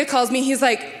 Isaiah calls me, he's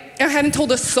like, I hadn't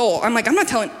told a soul. I'm like, I'm not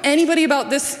telling anybody about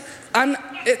this. Me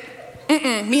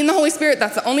and the Holy Spirit,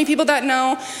 that's the only people that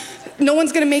know. No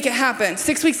one's gonna make it happen.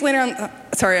 6 weeks later I'm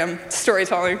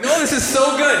storytelling. No, this is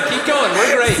so good. Keep going,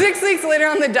 we're great. 6 weeks later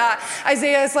on the dot,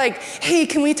 Isaiah is like, hey,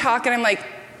 can we talk? And I'm like,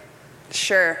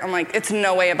 sure. I'm like, it's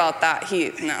no way about that.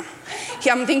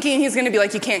 I'm thinking he's gonna be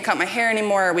like, you can't cut my hair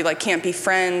anymore, or we like can't be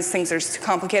friends, things are just too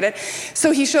complicated.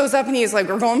 So he shows up and he's like,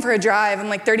 we're going for a drive. I'm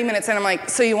like 30 minutes in, I'm like,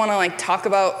 so you wanna like talk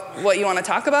about what you wanna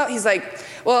talk about? He's like,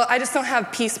 well, I just don't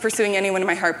have peace pursuing anyone in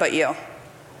my heart but you.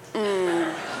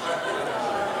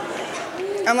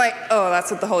 I'm like, oh, that's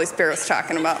what the Holy Spirit was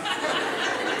talking about.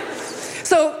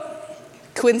 So,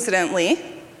 coincidentally,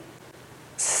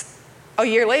 a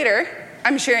year later,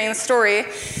 I'm sharing the story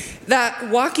that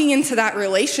walking into that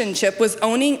relationship was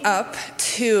owning up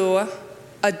to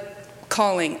a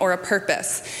calling or a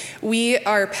purpose. We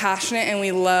are passionate and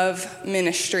we love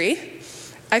ministry.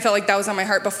 I felt like that was on my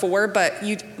heart before, but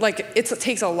it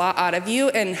takes a lot out of you,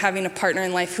 and having a partner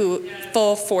in life who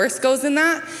full force goes in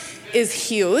that is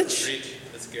huge.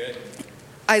 That's good.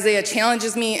 Isaiah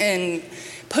challenges me and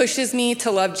pushes me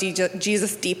to love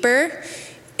Jesus deeper.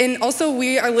 And also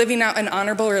we are living out an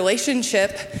honorable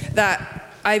relationship that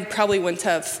I probably wouldn't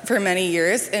have for many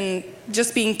years, and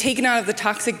just being taken out of the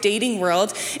toxic dating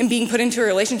world and being put into a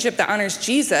relationship that honors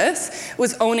Jesus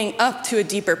was owning up to a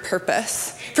deeper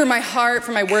purpose for my heart,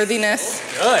 for my worthiness.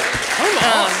 Good. Come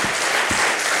on.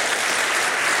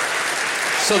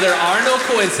 So there are no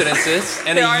coincidences,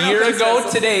 and a year ago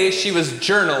today she was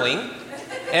journaling,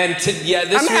 and this week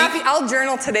happy. I'll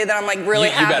journal today that I'm like really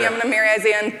happy. I'm gonna marry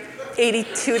Isaiah in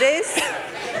 82 days.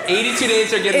 82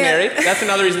 days they're getting married. That's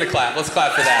another reason to clap. Let's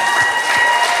clap for that.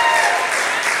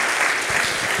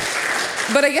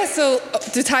 But I guess so,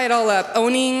 to tie it all up,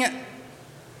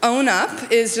 own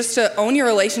up is just to own your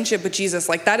relationship with Jesus.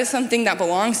 Like, that is something that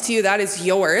belongs to you, that is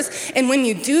yours. And when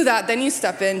you do that, then you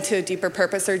step into a deeper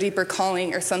purpose or deeper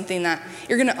calling or something that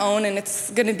you're gonna own, and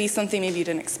it's gonna be something maybe you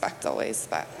didn't expect always.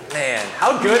 But man,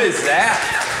 how good is that?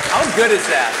 How good is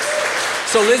that?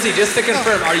 So Lizzie, just to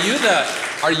confirm, are you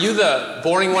the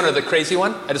boring one or the crazy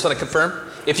one? I just want to confirm.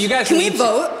 If you guys can we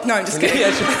vote? No, I'm just kidding.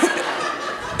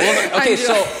 Well, okay,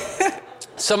 so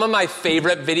some of my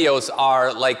favorite videos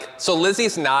are like, so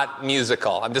Lizzie's not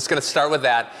musical. I'm just gonna start with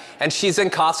that. And she's in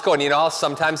Costco, and you know how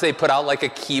sometimes they put out like a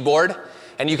keyboard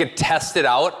and you can test it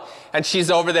out? And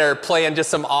she's over there playing just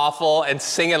some awful and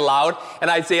singing loud. And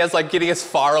Isaiah's like getting as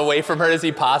far away from her as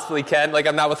he possibly can. Like,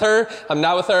 I'm not with her, I'm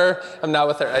not with her, I'm not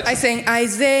with her. I sang,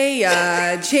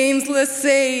 Isaiah, James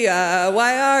Lasea,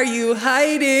 why are you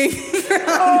hiding from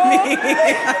me?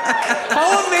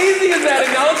 How amazing is that?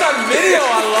 And now it's on video,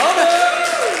 I love it.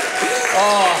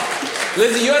 Oh,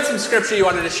 Lizzie, you had some scripture you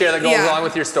wanted to share that goes along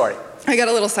with your story. I got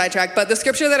a little sidetracked, but the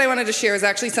scripture that I wanted to share is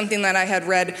actually something that I had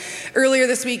read earlier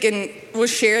this week and was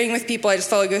sharing with people. I just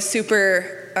felt like it was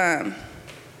super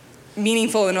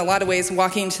meaningful in a lot of ways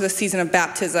walking into the season of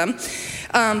baptism.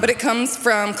 But it comes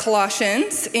from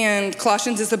Colossians, and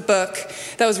Colossians is a book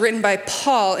that was written by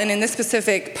Paul, and in this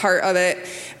specific part of it,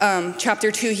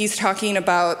 chapter 2, he's talking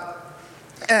about,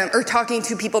 or talking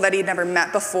to people that he'd never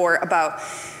met before about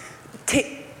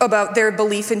about their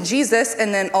belief in Jesus,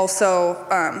 and then also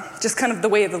just kind of the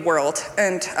way of the world.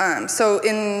 And so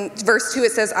in verse 2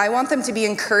 it says, I want them to be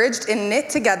encouraged and knit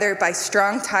together by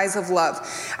strong ties of love.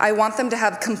 I want them to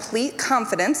have complete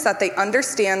confidence that they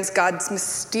understand God's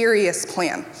mysterious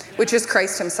plan, which is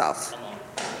Christ himself.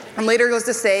 And later goes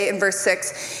to say in verse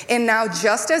 6, and now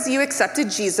just as you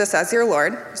accepted Jesus as your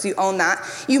Lord, so you own that,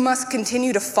 you must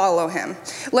continue to follow him.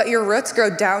 Let your roots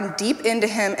grow down deep into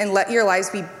him and let your lives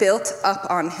be built up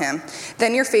on him.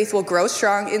 Then your faith will grow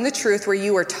strong in the truth where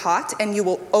you were taught, and you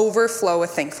will overflow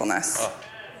with thankfulness. Oh,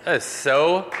 that is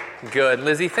so good.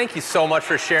 Lizzie, thank you so much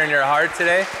for sharing your heart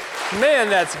today. Man,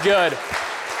 that's good.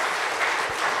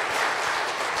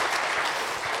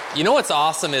 You know what's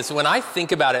awesome is when I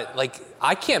think about it, like,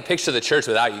 I can't picture the church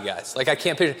without you guys. Like, I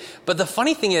can't picture. But the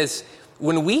funny thing is,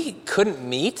 when we couldn't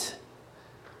meet,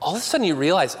 all of a sudden you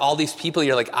realize all these people,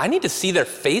 you're like, I need to see their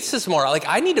faces more. Like,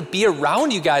 I need to be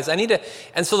around you guys.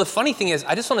 And so the funny thing is,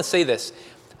 I just want to say this.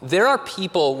 There are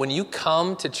people, when you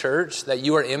come to church, that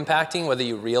you are impacting, whether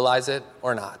you realize it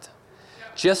or not.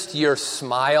 Just your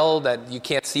smile that you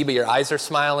can't see, but your eyes are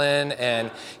smiling, and,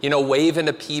 waving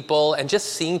to people, and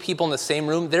just seeing people in the same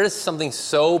room, there is something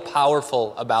so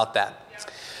powerful about that.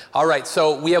 All right,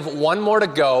 so we have one more to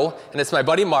go, and it's my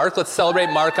buddy Mark. Let's celebrate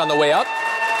Mark on the way up.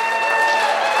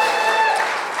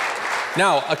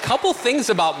 Now, a couple things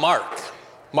about Mark.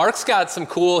 Mark's got some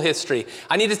cool history.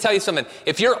 I need to tell you something.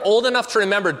 If you're old enough to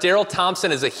remember, Daryl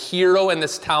Thompson is a hero in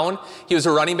this town. He was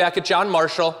a running back at John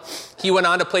Marshall. He went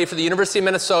on to play for the University of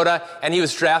Minnesota, and he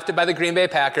was drafted by the Green Bay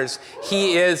Packers.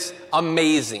 He is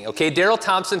amazing, okay? Daryl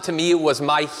Thompson, to me, was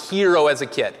my hero as a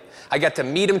kid. I got to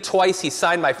meet him twice. He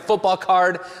signed my football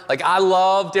card. Like, I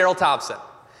love Daryl Thompson.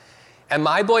 And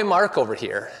my boy Mark over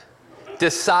here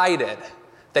decided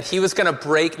that he was going to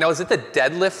break, now is it the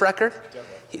deadlift record?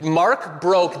 Mark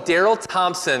broke Daryl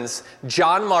Thompson's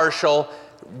John Marshall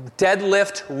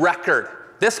deadlift record.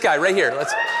 This guy right here.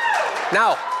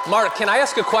 Now, Mark, can I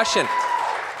ask a question?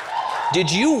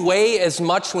 Did you weigh as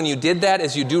much when you did that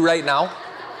as you do right now?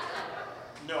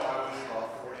 No, I was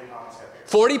about 40 pounds heavier.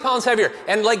 40 pounds heavier.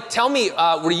 And tell me,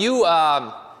 were you...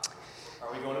 Are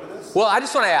we going into this? Well, I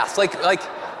just want to ask,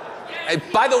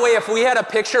 by the way, if we had a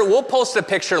picture, we'll post a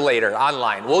picture later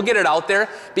online. We'll get it out there,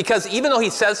 because even though he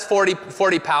says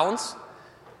 40 pounds,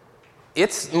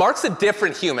 Mark's a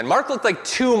different human. Mark looked like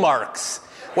two Marks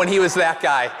when he was that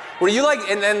guy. Were you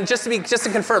and then just to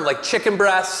confirm, chicken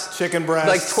breasts? Chicken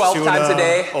breasts, 12 tuna, times a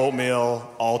day?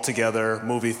 Oatmeal, all together,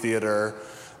 movie theater.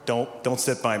 Don't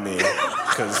sit by me,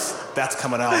 because that's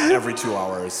coming out every 2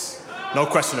 hours. No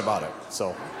question about it.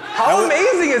 So. How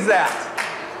amazing is that?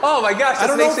 Oh my gosh, I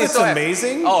don't know if it's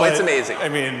amazing. Oh, it's amazing. I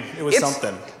mean, it was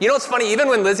something. You know what's funny? Even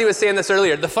when Lizzie was saying this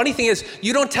earlier, the funny thing is,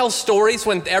 you don't tell stories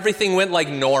when everything went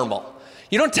normal.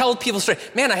 You don't tell people stories.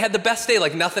 Man, I had the best day,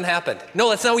 nothing happened.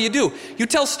 No, that's not what you do. You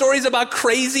tell stories about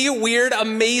crazy, weird,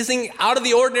 amazing, out of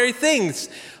the ordinary things,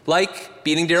 like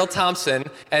beating Daryl Thompson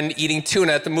and eating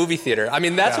tuna at the movie theater. I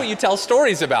mean, that's what you tell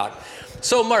stories about.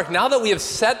 So, Mark, now that we have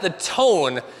set the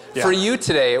tone for you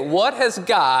today, what has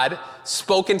God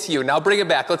spoken to you? Now bring it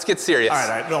back. Let's get serious. All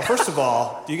right. No, first of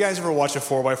all, do you guys ever watch a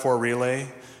 4x4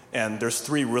 relay and there's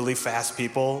 3 really fast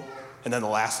people and then the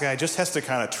last guy just has to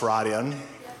kind of trot in?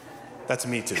 That's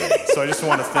me today. So I just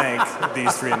want to thank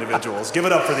these 3 individuals. Give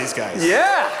it up for these guys.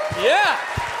 Yeah.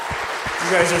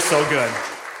 You guys are so good.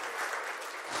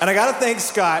 And I got to thank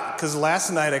Scott, because last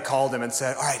night I called him and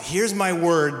said, all right, here's my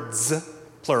words,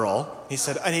 plural. He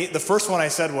said, the first one I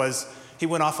said was, he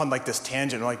went off on this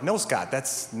tangent. I'm like, no, Scott,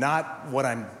 that's not what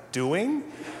I'm doing.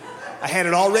 I had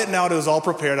it all written out. It was all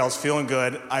prepared. I was feeling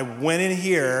good. I went in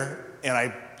here and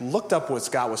I looked up what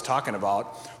Scott was talking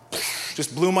about.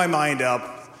 Just blew my mind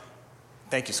up.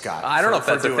 Thank you, Scott. I don't know if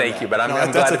that's a thank you, but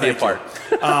I'm glad to be a part.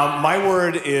 My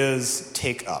word is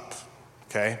take up,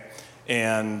 okay?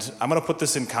 And I'm going to put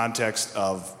this in context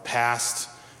of past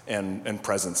and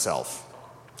present self.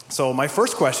 So my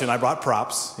first question, I brought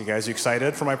props. You guys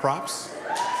excited for my props?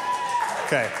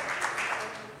 Okay.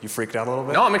 You freaked out a little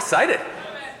bit? No, I'm excited.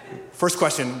 First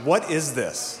question, what is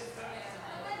this?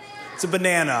 It's a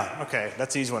banana. Okay,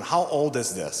 that's the easy one. How old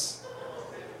is this?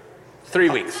 3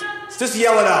 weeks. Just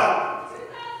yell it out.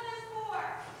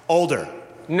 Older.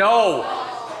 No.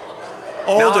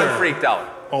 Older. Now I'm freaked out.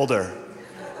 Older.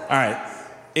 All right.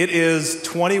 It is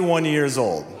 21 years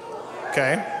old.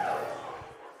 Okay?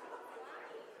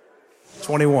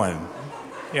 21.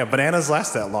 Yeah, bananas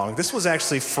last that long. This was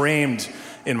actually framed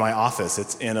in my office.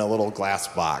 It's in a little glass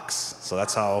box. So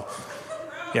that's how,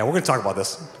 we're going to talk about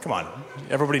this. Come on.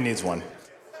 Everybody needs one.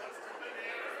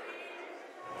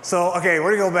 So, okay,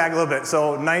 we're going to go back a little bit.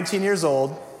 So, 19 years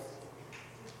old.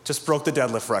 Just broke the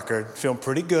deadlift record. Feeling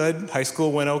pretty good. High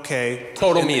school went okay.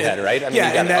 Total meathead, right? I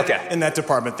mean, in that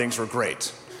department, things were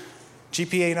great.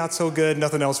 GPA not so good.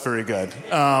 Nothing else very good.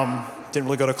 Didn't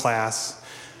really go to class.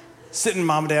 Sitting in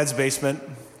mom and dad's basement,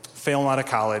 failing out of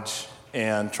college,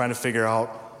 and trying to figure out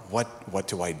what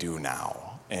do I do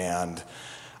now? And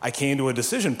I came to a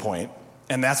decision point,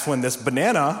 and that's when this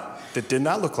banana that did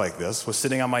not look like this was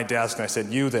sitting on my desk, and I said,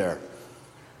 "You there,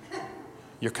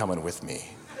 you're coming with me.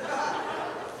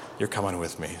 You're coming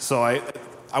with me." So I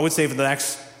would say for the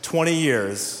next 20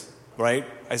 years, right,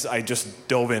 I just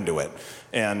dove into it.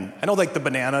 And I know like the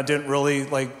banana didn't really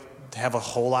like have a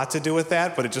whole lot to do with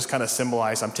that, but it just kind of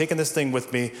symbolized, I'm taking this thing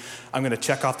with me. I'm going to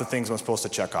check off the things I'm supposed to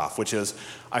check off, which is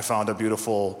I found a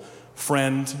beautiful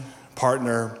friend,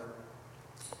 partner,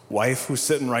 wife who's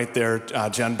sitting right there,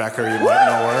 Jen Becker, you might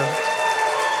know her.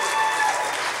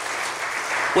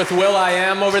 With Will I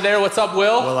Am over there. What's up,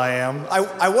 Will? Will I Am.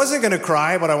 I wasn't going to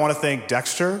cry, but I want to thank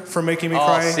Dexter for making me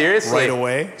cry seriously? Right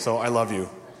away. So I love you,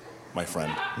 my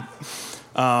friend.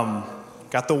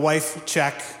 Got the wife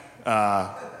check.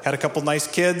 Had a couple nice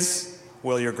kids.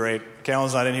 Will, you're great.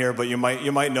 Callan's not in here, but you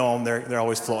might know them. They're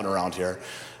always floating around here.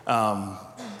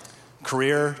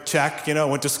 Career check.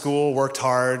 Went to school, worked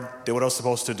hard, did what I was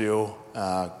supposed to do.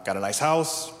 Got a nice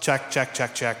house.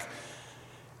 Check.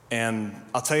 And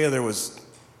I'll tell you,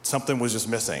 something was just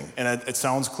missing. And it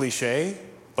sounds cliche,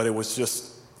 but it was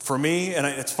just, for me, and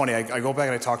it's funny, I go back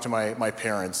and I talk to my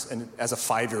parents, and as a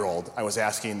 5-year-old, I was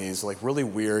asking these like really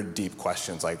weird, deep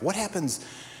questions, like, what happens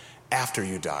after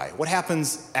you die? What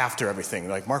happens after everything?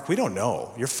 They're like, Mark, we don't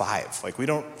know. You're 5. Like, we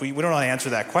don't know how to answer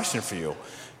that question for you.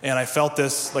 And I felt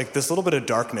this little bit of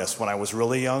darkness when I was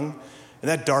really young, and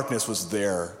that darkness was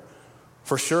there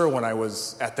for sure when I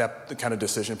was at that kind of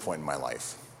decision point in my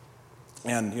life.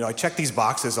 And, I checked these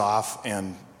boxes off,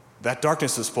 and that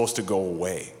darkness is supposed to go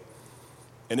away.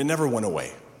 And it never went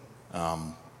away.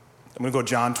 I'm going to go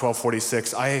John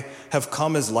 12:46. I have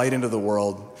come as light into the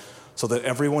world so that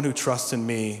everyone who trusts in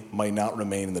me might not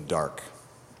remain in the dark.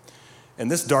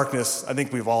 And this darkness, I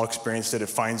think we've all experienced it. It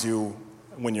finds you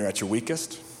when you're at your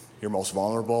weakest, you're most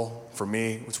vulnerable. For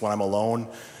me, it's when I'm alone,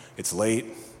 it's late,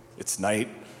 it's night,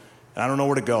 and I don't know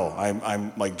where to go.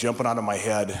 I'm like jumping out of my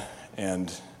head,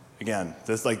 and again,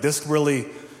 this really,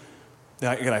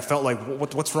 again, I felt like,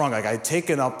 what's wrong? Like I'd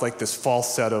taken up like this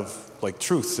false set of like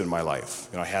truths in my life.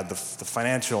 I had the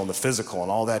financial and the physical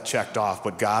and all that checked off,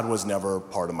 but God was never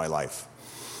part of my life.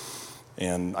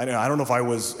 And I don't know if I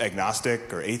was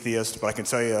agnostic or atheist, but I can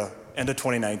tell you, end of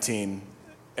 2019,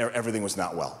 everything was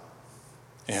not well.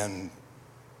 And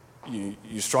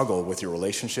you struggle with your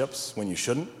relationships when you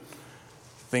shouldn't.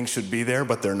 Things should be there,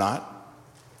 but they're not.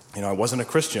 I wasn't a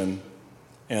Christian.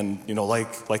 And,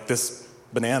 like this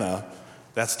banana,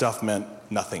 that stuff meant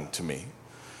nothing to me.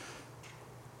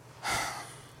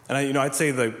 And I'd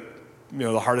say the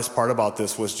hardest part about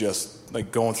this was just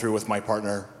like going through with my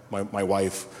partner, my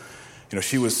wife.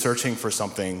 She was searching for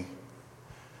something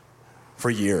for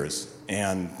years,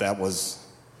 and that was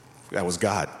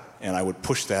God. And I would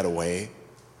push that away.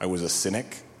 I was a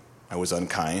cynic. I was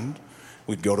unkind.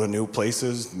 We'd go to new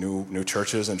places, new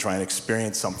churches, and try and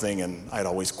experience something, and I'd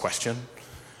always question.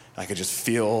 I could just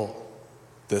feel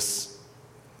this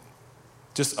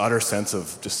just utter sense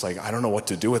of just like, I don't know what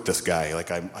to do with this guy. Like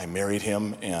I married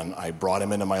him and I brought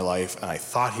him into my life and I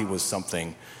thought he was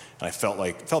something, and I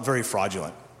felt very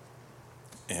fraudulent.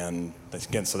 And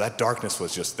again, so that darkness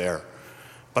was just there.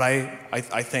 But I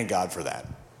thank God for that.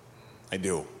 I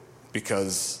do.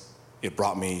 Because it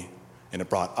brought me and it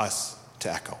brought us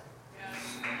to Echo.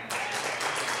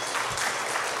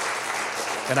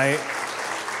 And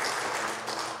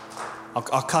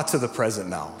I'll cut to the present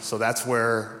now. So that's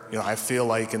where, I feel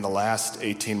like in the last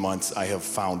 18 months, I have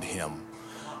found him.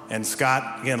 And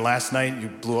Scott, again, last night, you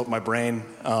blew up my brain.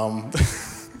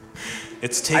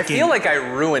 It's taking... I feel like I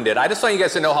ruined it. I just want you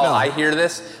guys to know how I hear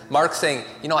this. Mark saying,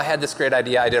 I had this great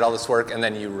idea, I did all this work, and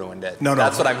then you ruined it. No.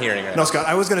 That's what I'm hearing right now. No, Scott,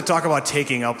 I was going to talk about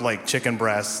taking up like chicken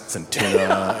breasts and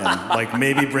tuna and like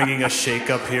maybe bringing a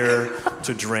shake up here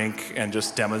to drink and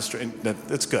just demonstrate.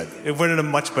 It's good. It went in a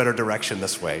much better direction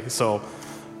this way. So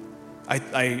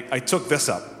I took this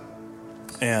up.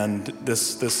 And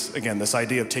this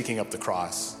idea of taking up the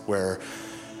cross, where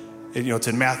it's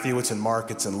in Matthew, it's in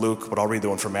Mark, it's in Luke, but I'll read the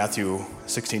one from Matthew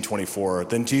 16:24.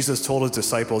 Then Jesus told his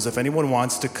disciples, if anyone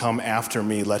wants to come after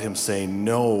me, let him say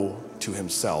no to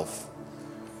himself.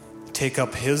 Take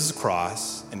up his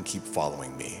cross and keep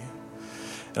following me.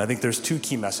 And I think there's two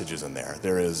key messages in there.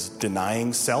 There is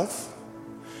denying self,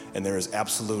 and there is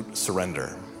absolute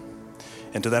surrender.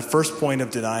 And to that first point of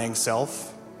denying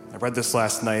self, I read this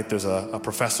last night. There's a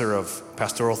professor of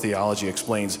pastoral theology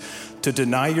explains, to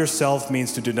deny yourself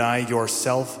means to deny your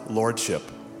self-lordship.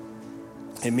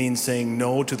 It means saying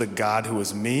no to the God who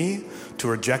is me, to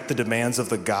reject the demands of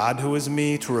the God who is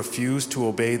me, to refuse to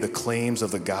obey the claims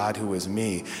of the God who is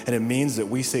me. And it means that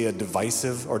we say a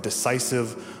divisive or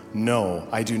decisive no.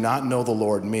 I do not know the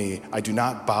Lord me. I do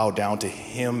not bow down to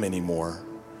him anymore.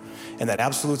 And that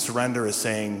absolute surrender is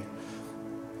saying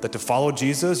that to follow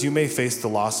Jesus, you may face the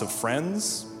loss of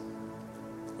friends.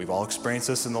 We've all experienced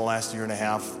this in the last year and a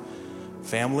half.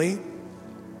 Family,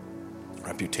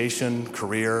 reputation,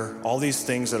 career, all these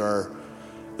things that are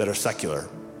secular,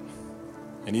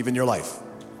 and even your life.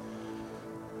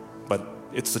 But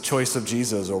it's the choice of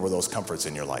Jesus over those comforts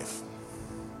in your life.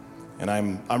 And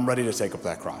I'm ready to take up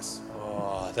that cross.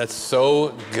 Oh, that's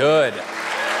so good.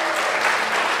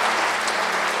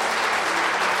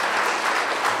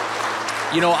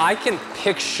 You know, I can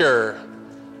picture,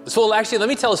 so actually let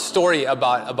me tell a story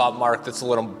about Mark that's a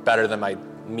little better than my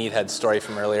meathead story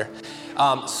from earlier.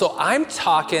 So I'm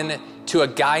talking to a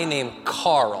guy named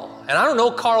Carl. And I don't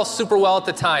know Carl super well at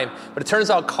the time, but it turns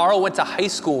out Carl went to high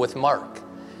school with Mark.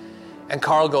 And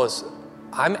Carl goes,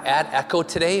 I'm at Echo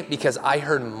today because I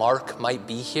heard Mark might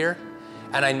be here.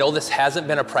 And I know this hasn't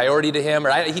been a priority to him,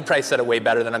 or he probably said it way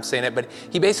better than I'm saying it, but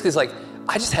he basically is like,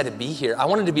 I just had to be here. I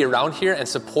wanted to be around here and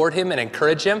support him and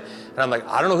encourage him. And I'm like,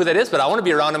 I don't know who that is, but I want to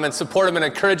be around him and support him and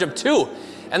encourage him too.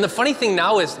 And the funny thing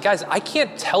now is, guys, I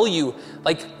can't tell you,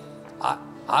 like,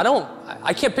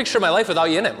 I can't picture my life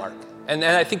without you in it, Mark. And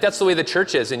I think that's the way the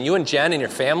church is. And you and Jen and your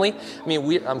family, I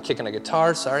mean, I'm kicking a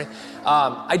guitar, sorry.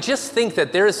 I just think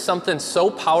that there is something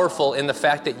so powerful in the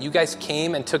fact that you guys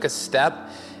came and took a step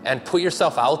and put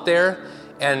yourself out there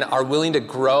and are willing to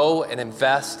grow and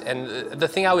invest. And the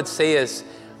thing I would say is,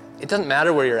 it doesn't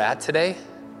matter where you're at today.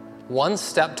 One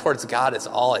step towards God is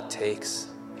all it takes.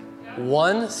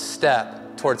 One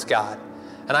step towards God.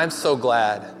 And I'm so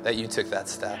glad that you took that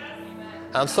step.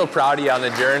 I'm so proud of you on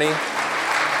the journey.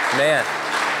 Man.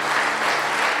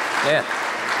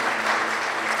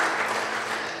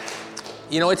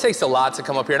 You know, it takes a lot to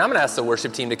come up here, and I'm gonna ask the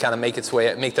worship team to kind of make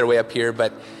their way up here,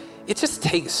 but it just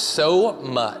takes so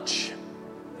much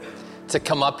to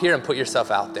come up here and put yourself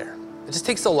out there. It just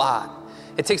takes a lot.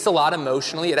 It takes a lot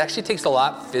emotionally. It actually takes a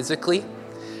lot physically.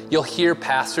 You'll hear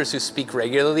pastors who speak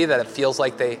regularly that it feels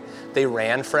like they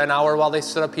ran for an hour while they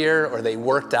stood up here, or they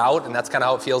worked out, and that's kind of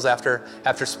how it feels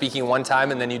after speaking one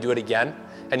time, and then you do it again,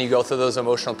 and you go through those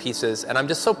emotional pieces. And I'm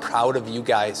just so proud of you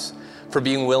guys for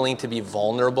being willing to be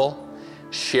vulnerable,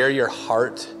 share your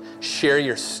heart, share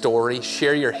your story,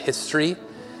 share your history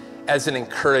as an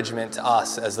encouragement to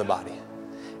us as the body.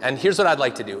 And here's what I'd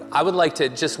like to do. I would like to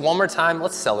just one more time,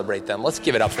 let's celebrate them. Let's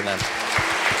give it up for them.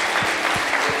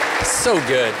 So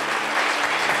good.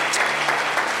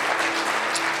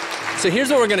 So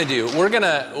here's what we're gonna do.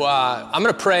 I'm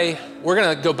gonna pray. We're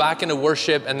gonna go back into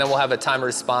worship, and then we'll have a time of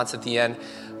response at the end.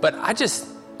 But I just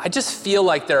feel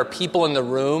like there are people in the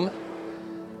room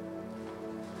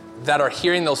that are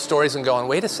hearing those stories and going,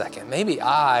 wait a second, maybe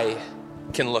I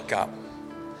can look up.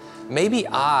 Maybe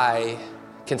I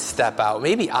can step out.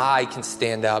 Maybe I can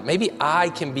stand out. Maybe I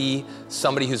can be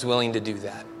somebody who's willing to do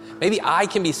that. Maybe I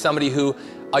can be somebody who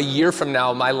a year from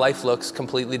now, my life looks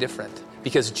completely different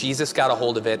because Jesus got a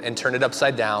hold of it and turned it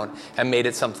upside down and made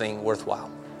it something worthwhile.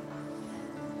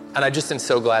 And I just am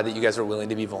so glad that you guys are willing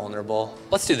to be vulnerable.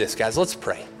 Let's do this, guys. Let's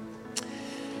pray.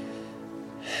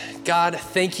 God,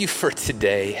 thank you for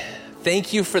today.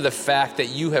 Thank you for the fact that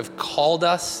you have called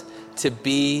us to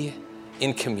be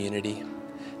in community.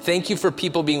 Thank you for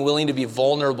people being willing to be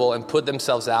vulnerable and put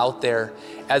themselves out there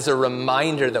as a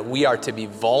reminder that we are to be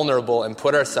vulnerable and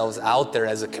put ourselves out there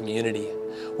as a community.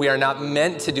 We are not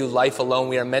meant to do life alone.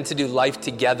 We are meant to do life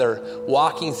together,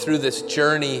 walking through this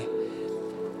journey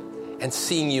and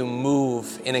seeing you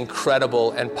move in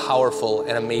incredible and powerful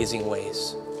and amazing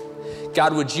ways.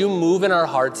 God, would you move in our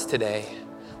hearts today?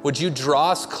 Would you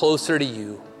draw us closer to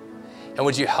you? And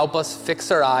would you help us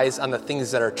fix our eyes on the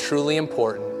things that are truly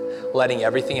important, letting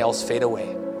everything else fade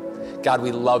away? God,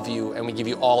 we love you and we give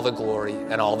you all the glory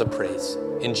and all the praise.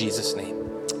 In Jesus'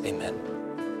 name, amen.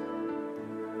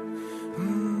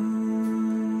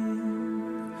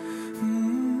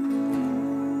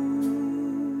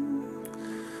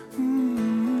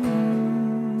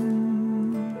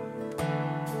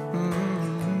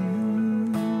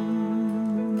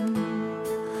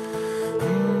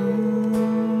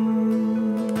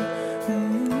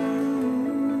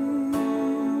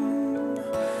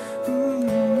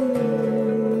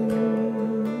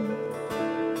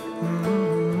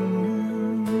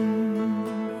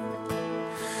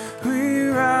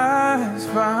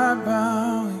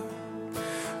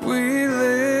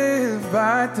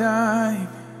 dime.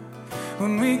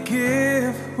 When we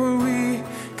give what we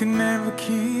can never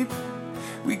keep,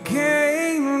 we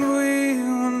gain what we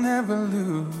will never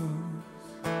lose.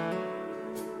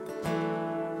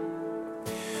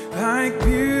 Like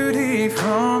beauty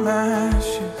from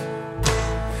ashes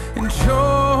and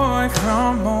joy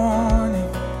from mourning,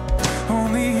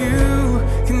 only you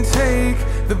can take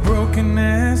the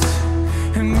brokenness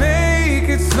and make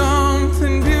it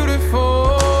something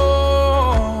beautiful.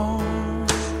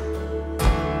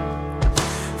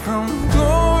 From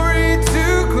glory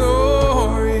to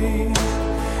glory,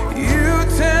 you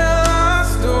tell our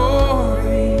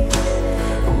story.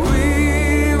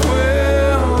 We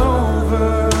will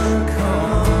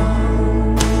overcome.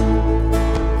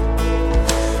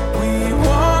 We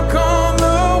walk on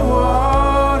the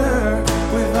water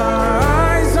with our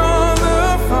eyes on the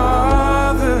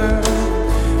Father,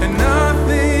 and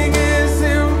nothing is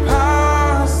impossible.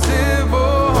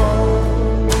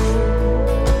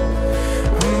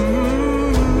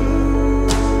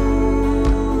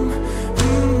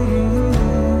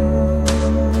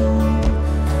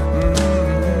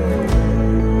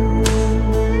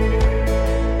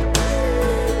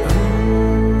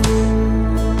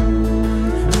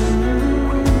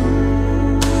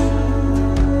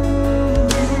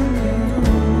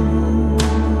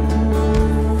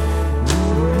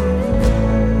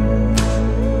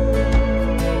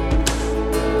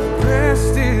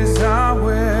 Rest is our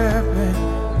weapon,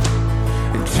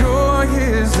 and joy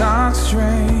is our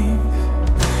strength.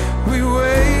 We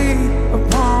wait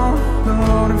upon the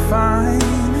Lord and find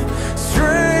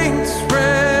strength to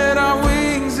spread our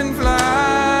wings and fly.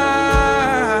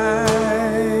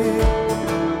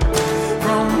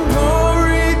 From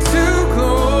glory to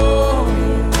glory,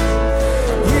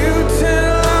 you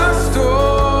tell our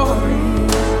story.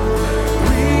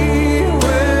 We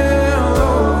will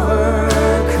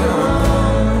overcome.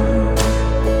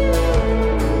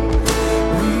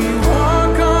 We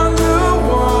walk on the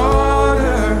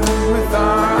water with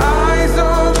our eyes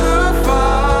on the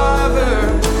Father,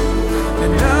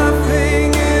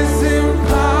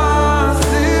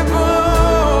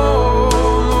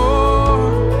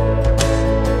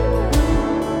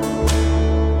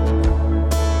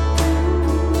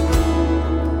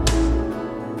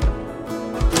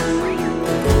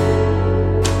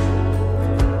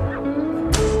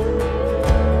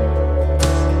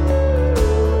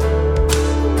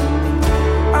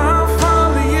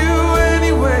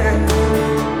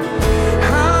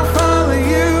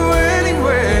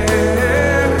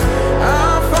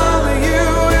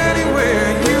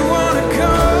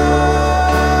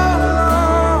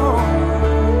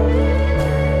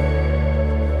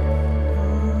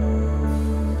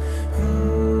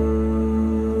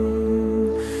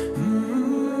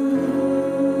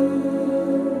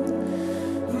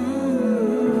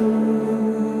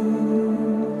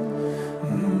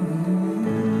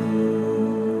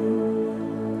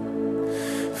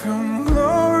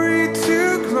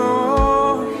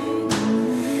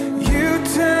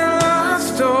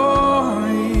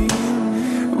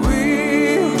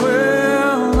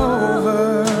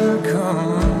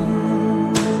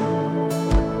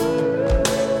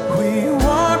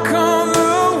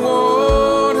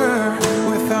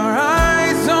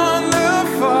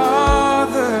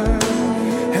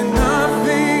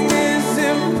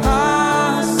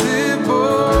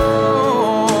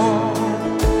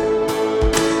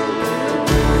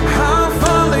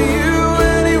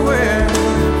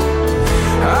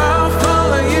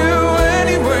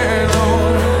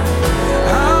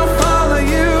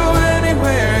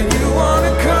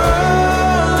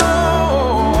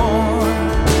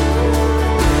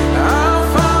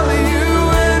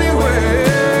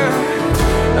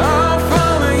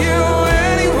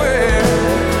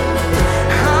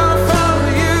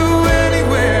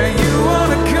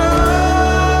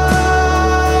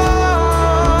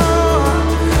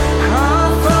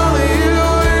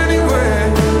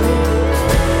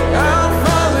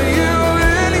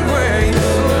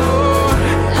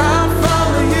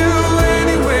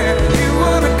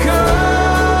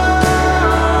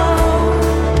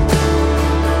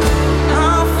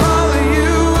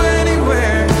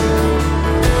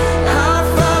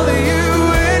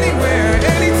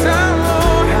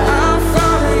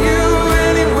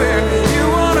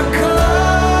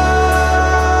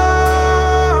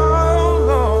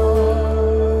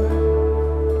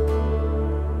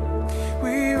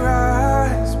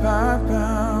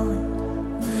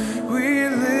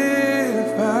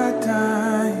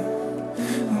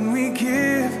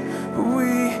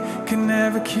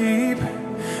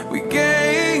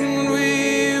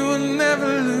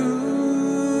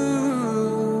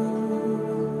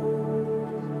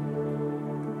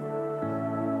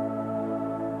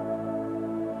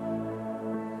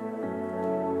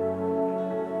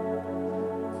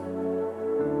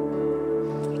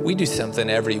 we do something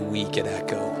every week at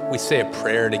Echo. We say a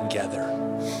prayer together.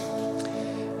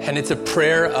 And it's a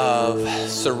prayer of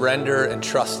surrender and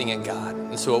trusting in God.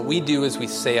 And so what we do is we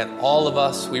say it, all of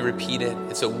us, we repeat it.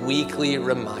 It's a weekly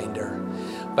reminder.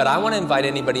 But I want to invite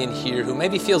anybody in here who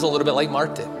maybe feels a little bit like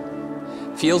Mark did,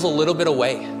 feels a little bit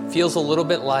away, feels a little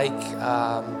bit like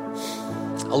a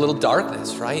little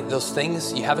darkness, right? Those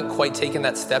things, you haven't quite taken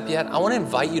that step yet. I want to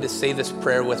invite you to say this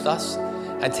prayer with us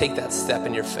and take that step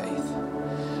in your faith.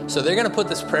 So they're going to put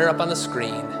this prayer up on the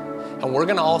screen, and we're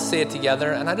going to all say it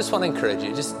together. And I just want to encourage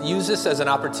you, just use this as an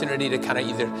opportunity to kind of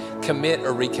either commit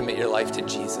or recommit your life to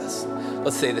Jesus.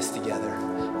 Let's say this together.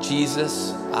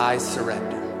 Jesus, I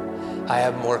surrender. I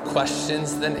have more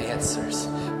questions than answers,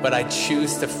 but I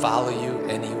choose to follow you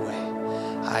anyway.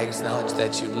 I acknowledge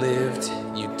that you lived,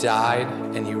 you died,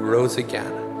 and you rose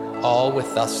again, all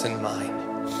with us in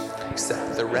mind.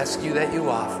 Accept the rescue that you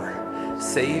offer.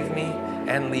 Save me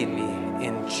and lead me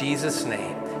in Jesus'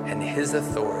 name and his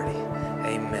authority.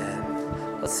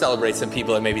 Amen. Let's celebrate some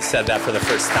people that maybe said that for the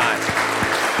first time.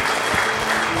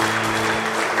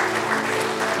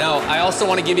 Now, I also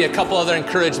want to give you a couple other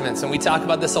encouragements, and we talk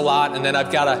about this a lot, and then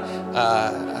I've got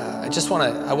I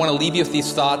want to leave you with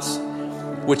these thoughts,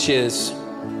 which is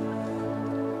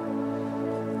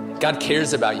God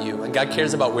cares about you, and God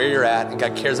cares about where you're at, and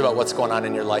God cares about what's going on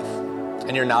in your life,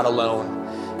 and you're not alone.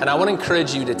 And I want to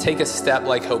encourage you to take a step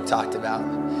like Hope talked about.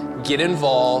 Get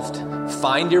involved,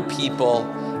 find your people,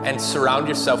 and surround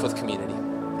yourself with community.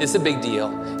 It's a big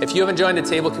deal. If you haven't joined a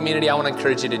table community, I want to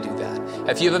encourage you to do that.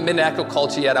 If you haven't been to Echo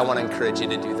Culture yet, I want to encourage you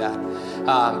to do that.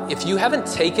 If you haven't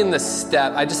taken the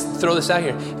step, I just throw this out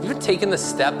here. If you haven't taken the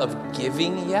step of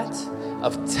giving yet,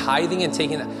 of tithing and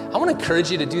taking that, I want to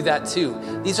encourage you to do that too.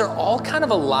 These are all kind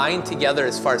of aligned together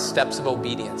as far as steps of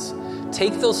obedience.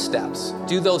 Take those steps,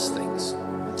 do those things.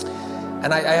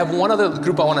 And I have one other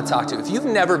group I want to talk to. If you've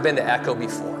never been to Echo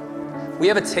before, we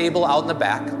have a table out in the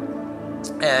back,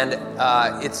 and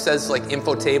it says like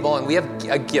info table, and we have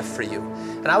a gift for you.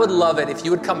 And I would love it if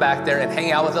you would come back there and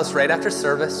hang out with us right after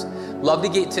service. Love to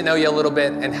get to know you a little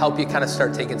bit and help you kind of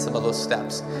start taking some of those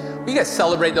steps. We guys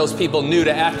celebrate those people new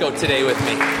to Echo today with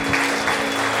me.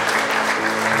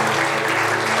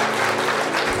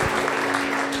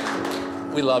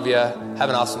 We love you. Have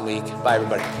an awesome week. Bye,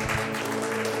 everybody.